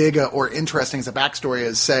as big or interesting as a backstory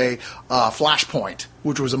as, say, Flashpoint,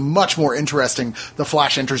 which was a much more interesting. The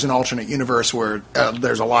Flash enters an alternate universe where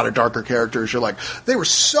there's a lot of darker characters. You're like, they were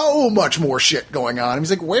so much more shit going on. And he's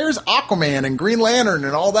like, where's Aquaman and Green Lantern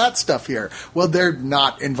and all that stuff here? Well, they're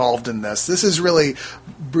not involved in this. This is really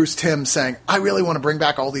Bruce Timm saying, I really want to bring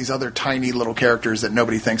back all these other tiny little characters that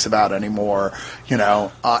nobody thinks about anymore,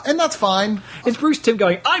 and that's fine. It's Bruce Timm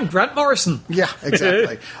going, I'm Grant Morrison. Yeah,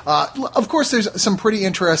 exactly. Of course, there's some pretty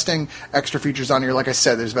interesting extra features on here. Like I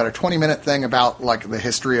said, there's about a 20-minute thing about, like, the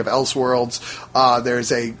history of Elseworlds.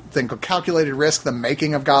 There's a thing called Calculated Risk, the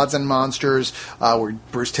making of Gods and Monsters, where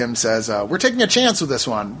Bruce Timm says, we're taking a chance with this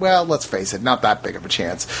one. Well, let's face it, not that big of a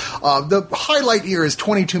chance. The highlight here is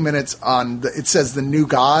 22 minutes on, it says the new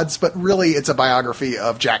Gods, but really it's a biography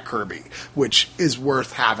of Jack Kirby, which is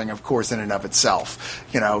worth having, of course, in and of itself.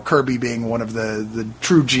 Kirby being one of the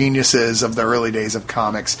true geniuses of the early days of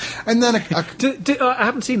comics. And then I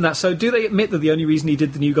haven't seen that, so do they admit that the only reason he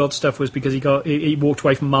did the New God stuff was because he walked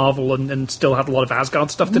away from Marvel and still had a lot of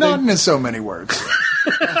Asgard stuff to do? Not in so many words.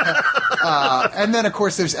 And then, of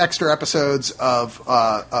course, there's extra episodes of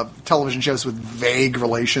television shows with vague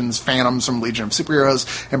relations, Phantoms from Legion of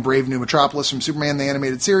Superheroes and Brave New Metropolis from Superman the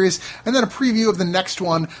Animated Series, and then a preview of the next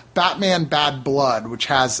one, Batman Bad Blood, which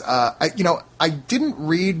has, I didn't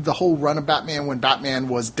read the whole run of Batman when Batman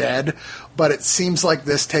was dead, but it seems like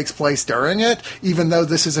this takes place during it, even though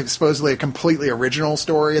this is supposedly a completely original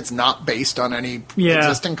story. It's not based on any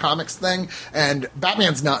existing comics thing, and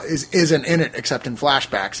Batman's isn't in it except in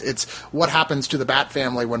flashbacks. It's what happens to the Bat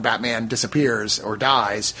family when Batman disappears or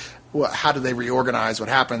dies. How do they reorganize? What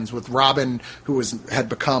happens with Robin, who had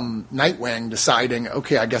become Nightwing, deciding,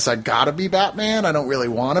 okay, I guess I gotta be Batman. I don't really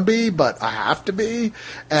want to be, but I have to be.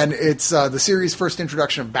 And it's the series' first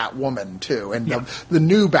introduction of Batwoman too, and the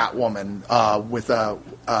new Batwoman with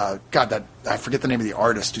I forget the name of the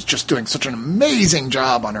artist who's just doing such an amazing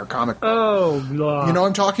job on her comic book. Oh, Lord. You know what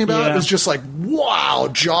I'm talking about? Yeah. It's just like, wow,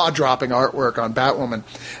 jaw-dropping artwork on Batwoman.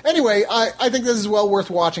 Anyway, I think this is well worth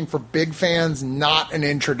watching for big fans, not an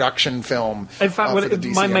introduction film. In fact,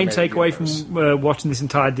 my main takeaway from watching this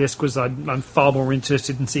entire disc was I'm far more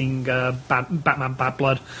interested in seeing Batman Bad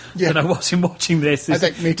Blood than I was in watching this. I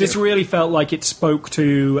think me too. This really felt like it spoke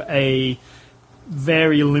to a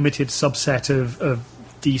very limited subset of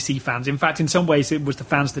DC fans. In fact, in some ways, it was the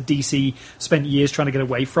fans that DC spent years trying to get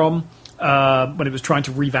away from when it was trying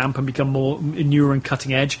to revamp and become more newer and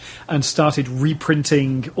cutting edge, and started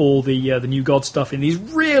reprinting all the New God stuff in these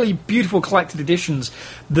really beautiful collected editions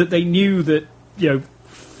that they knew that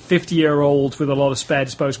 50-year-olds with a lot of spare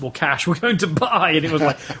disposable cash were going to buy, and it was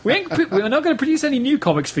like, we're not going to produce any new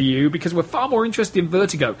comics for you because we're far more interested in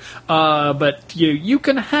Vertigo. But you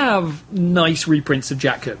can have nice reprints of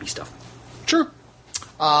Jack Kirby stuff. Sure.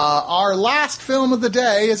 Our last film of the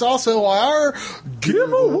day is also our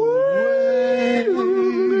giveaway.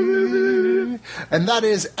 And that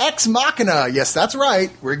is Ex Machina. Yes, that's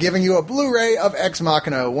right. We're giving you a Blu-ray of Ex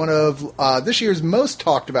Machina, one of this year's most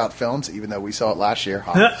talked about films, even though we saw it last year.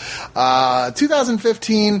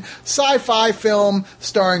 2015 sci-fi film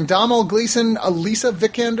starring Domhnall Gleeson, Elisa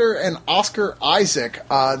Vikander, and Oscar Isaac.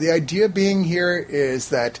 The idea being here is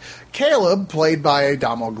that Caleb, played by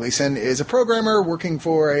Domhnall Gleeson, is a programmer working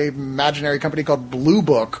for an imaginary company called Blue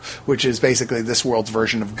Book, which is basically this world's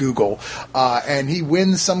version of Google. And he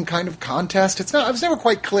wins some kind of contest. It was never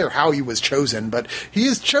quite clear how he was chosen, but he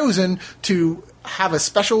is chosen to have a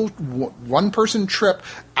special one-person trip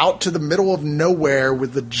out to the middle of nowhere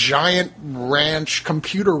with the giant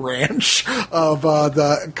computer ranch of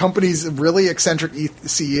the company's really eccentric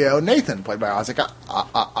CEO, Nathan, played by Oscar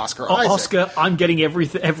Isaac. Oscar, I'm getting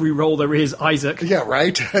every role there is, Isaac. Yeah,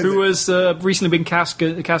 right. Who has recently been cast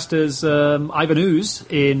as Ivan Ooze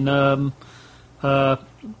in the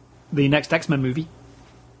next X-Men movie.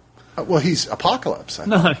 Well, he's Apocalypse.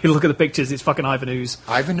 No, you look at the pictures, it's fucking Ivan Ooze.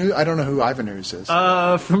 Ivan Ooze? I don't know who Ivan Ooze is.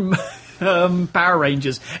 From Power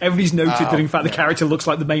Rangers. Everybody's noted that, in fact, the character looks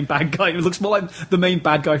like the main bad guy. It looks more like the main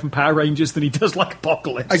bad guy from Power Rangers than he does like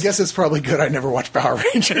Apocalypse. I guess it's probably good I never watched Power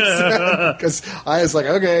Rangers. Because I was like,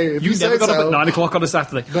 okay, if you never got so. up at 9 o'clock on a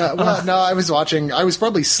Saturday. But, no, I was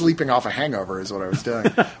probably sleeping off a hangover is what I was doing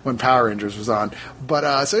when Power Rangers was on.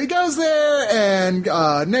 But, so he goes there,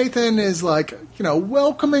 and Nathan is like,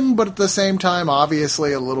 welcoming, but at the same time,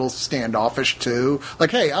 obviously a little standoffish too. Like,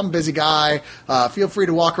 hey, I'm a busy guy. Feel free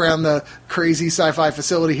to walk around the crazy sci-fi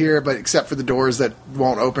facility here, but except for the doors that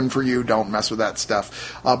won't open for you, don't mess with that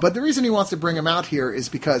stuff. But the reason he wants to bring him out here is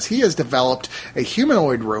because he has developed a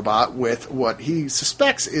humanoid robot with what he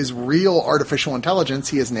suspects is real artificial intelligence.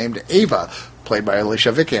 He has named Ava, played by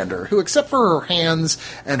Alicia Vikander, who, except for her hands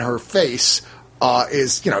and her face,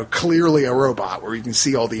 is, clearly a robot where you can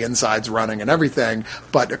see all the insides running and everything,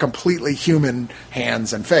 but a completely human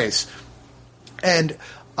hands and face. And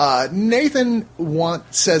Nathan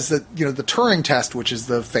says that, the Turing test, which is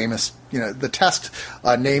the famous, the test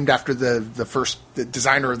named after the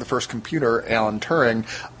designer of the first computer, Alan Turing,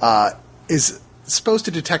 is supposed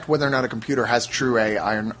to detect whether or not a computer has true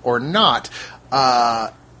AI or not.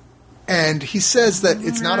 And he says that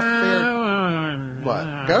it's not a fair...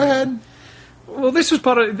 What? Go ahead. Well, this was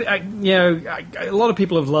part of, a lot of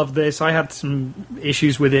people have loved this. I had some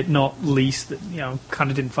issues with it, not least that, kind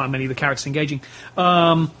of didn't find many of the characters engaging.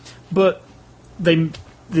 But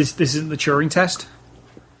this isn't the Turing test.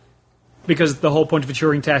 Because the whole point of a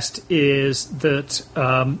Turing test is that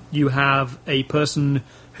you have a person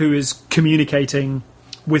who is communicating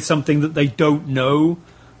with something that they don't know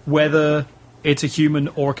whether it's a human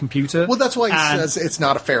or a computer. Well, that's why he says it's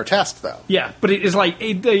not a fair test, though. Yeah, but it is like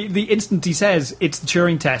the instant he says it's the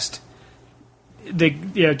Turing test,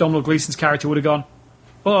 Domhnall Gleeson's character would have gone,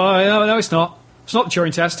 "Oh, no, it's not. It's not the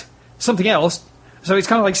Turing test. It's something else." So it's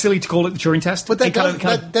kind of like silly to call it the Turing test. But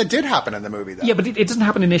that did happen in the movie, though. Yeah, but it doesn't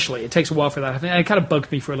happen initially. It takes a while for that to happen. It kind of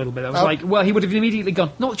bugged me for a little bit. I was like, well, he would have immediately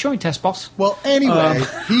gone, not the Turing test, boss. Well, anyway,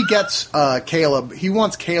 he gets Caleb. He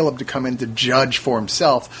wants Caleb to come in to judge for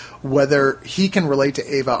himself whether he can relate to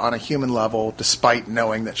Ava on a human level despite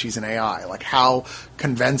knowing that she's an AI. Like, how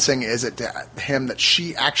convincing is it to him that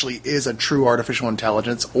she actually is a true artificial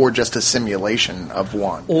intelligence or just a simulation of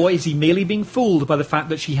one? Or is he merely being fooled by the fact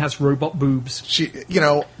that she has robot boobs?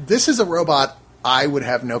 This is a robot I would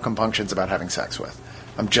have no compunctions about having sex with.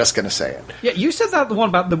 I'm just going to say it. Yeah, you said that the one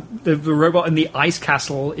about the robot in the ice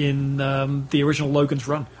castle in the original Logan's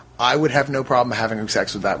Run. I would have no problem having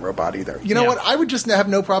sex with that robot either. You know what? I would just have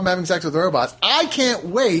no problem having sex with robots. I can't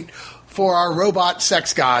wait for our robot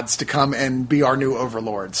sex gods to come and be our new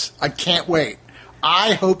overlords. I can't wait.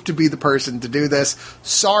 I hope to be the person to do this.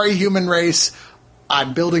 Sorry, human race.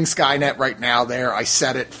 I'm building Skynet right now there. I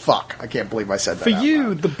said it. Fuck. I can't believe I said that. For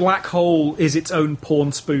you, the black hole is its own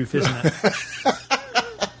porn spoof, isn't it?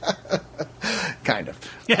 Kind of.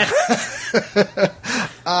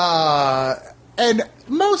 And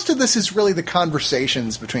most of this is really the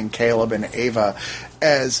conversations between Caleb and Ava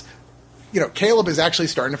as, Caleb is actually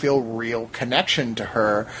starting to feel real connection to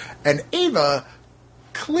her, and Ava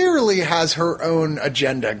clearly has her own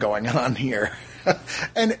agenda going on here.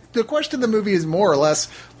 And the question of the movie is more or less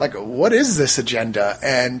like, what is this agenda,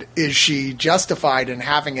 and is she justified in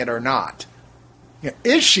having it or not?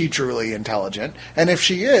 Is she truly intelligent? And if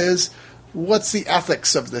she is, what's the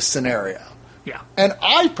ethics of this scenario? Yeah. And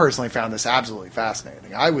I personally found this absolutely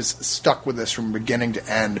fascinating. I was stuck with this from beginning to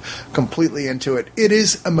end, completely into it. It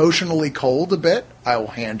is emotionally cold a bit. I will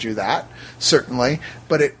hand you that, certainly.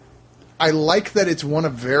 But I like that it's one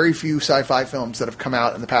of very few sci-fi films that have come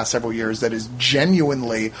out in the past several years that is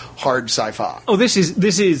genuinely hard sci-fi. Oh, this is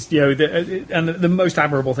and the most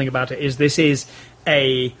admirable thing about it is this is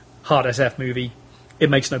a hard SF movie. It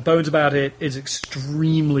makes no bones about it. It's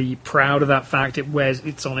extremely proud of that fact. It wears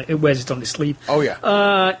it on its sleeve. Oh yeah.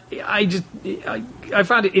 I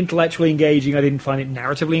found it intellectually engaging. I didn't find it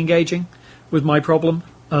narratively engaging. Was my problem.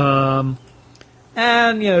 And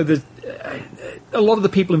a lot of the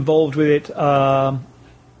people involved with it are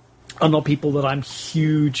not people that I'm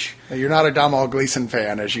huge. You're not a Domhnall Gleeson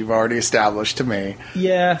fan, as you've already established to me.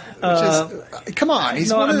 Yeah. Come on. I'm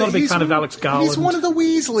not a big fan of Alex Garland. He's one of the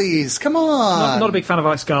Weasleys. Come on. Not a big fan of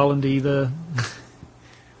Alex Garland either.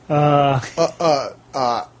 The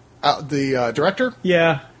director?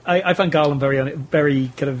 Yeah. I find Garland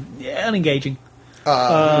very kind of unengaging.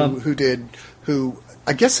 Who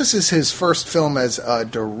I guess this is his first film as a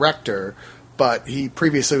director, but he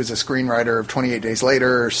previously was a screenwriter of 28 Days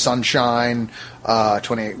Later, Sunshine,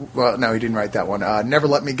 28... Well, no, he didn't write that one. Never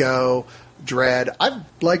Let Me Go, Dredd. I've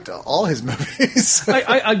liked all his movies.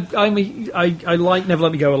 I like Never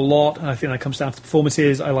Let Me Go a lot. I think that comes down to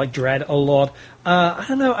performances. I like Dredd a lot. I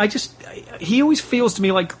don't know. He always feels to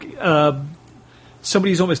me like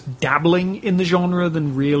somebody who's almost dabbling in the genre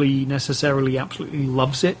than really necessarily absolutely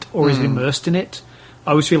loves it or is immersed in it.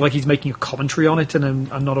 I always feel like he's making a commentary on it,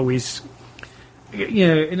 and I'm not always,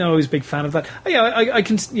 not always a big fan of that. I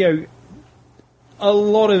can, a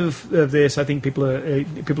lot of this, I think people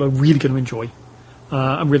are really going to enjoy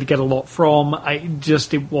and really get a lot from. It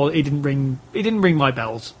didn't ring my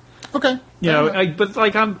bells. Okay,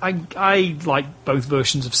 I like both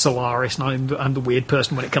versions of Solaris, and I'm the weird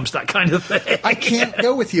person when it comes to that kind of thing. I can't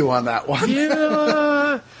go with you on that one.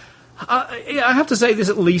 Yeah. I have to say this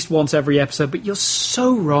at least once every episode, but you're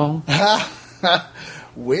so wrong.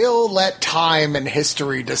 We'll let time and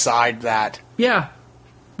history decide that. Yeah,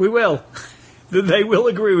 we will. They will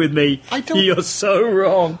agree with me. You're so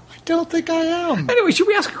wrong. I don't think I am. Anyway, should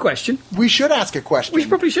we ask a question? We should ask a question. We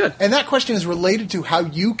probably should. And that question is related to how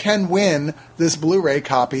you can win this Blu-ray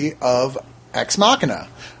copy of Ex Machina.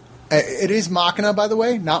 It is Machina, by the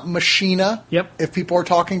way, not Machina. Yep. If people are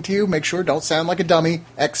talking to you, make sure don't sound like a dummy.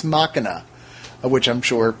 Ex Machina, which I'm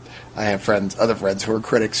sure I have other friends who are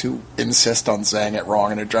critics who insist on saying it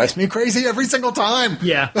wrong, and it drives me crazy every single time.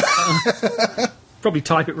 Yeah. Probably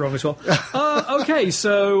type it wrong as well. Okay,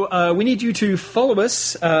 so we need you to follow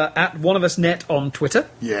us at OneOfUsNet on Twitter.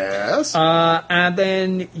 Yes. And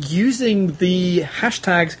then using the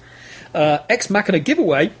hashtag Ex Machina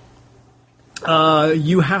giveaway,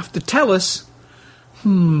 you have to tell us.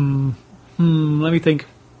 Let me think.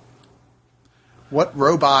 What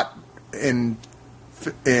robot in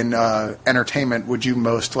entertainment would you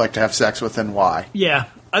most like to have sex with, and why? Yeah,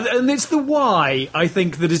 and it's the why, I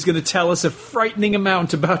think, that is going to tell us a frightening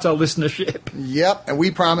amount about our listenership. Yep, and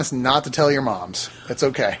we promise not to tell your moms. It's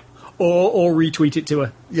okay. Or retweet it to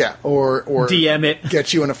her. Yeah, or DM it.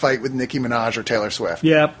 Get you in a fight with Nicki Minaj or Taylor Swift.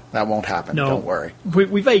 Yeah. That won't happen. No. Don't worry.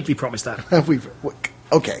 We vaguely promised that.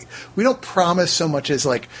 Okay. We don't promise so much as,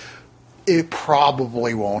 like, it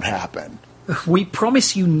probably won't happen. We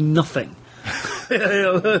promise you nothing.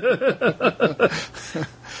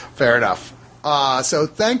 Fair enough. So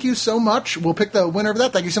thank you so much. We'll pick the winner of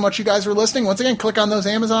that. Thank you so much, you guys, for listening. Once again, click on those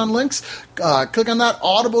Amazon links. Click on that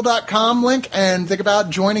Audible.com link and think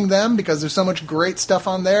about joining them, because there's so much great stuff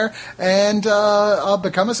on there. And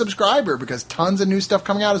become a subscriber, because tons of new stuff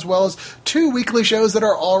coming out, as well as 2 weekly shows that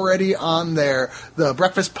are already on there. The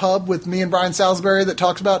Breakfast Pub with me and Brian Salisbury that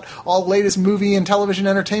talks about all the latest movie and television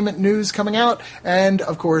entertainment news coming out. And,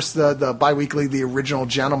 of course, the bi-weekly The Original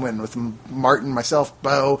Gentleman with Martin, myself,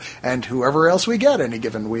 Bo, and whoever else we get any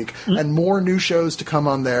given week, and more new shows to come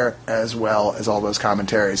on there, as well as all those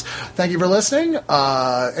commentaries. Thank you for listening.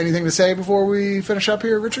 Anything to say before we finish up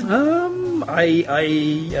here, Richard? Other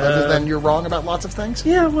than you're wrong about lots of things?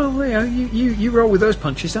 Yeah, well, you roll with those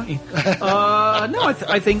punches, don't you? No,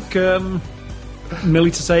 I think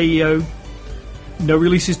merely to say no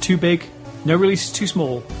release is too big, no release is too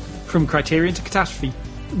small. From Criterion to Catastrophe,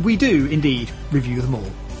 we do indeed review them all.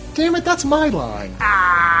 Damn it, that's my line.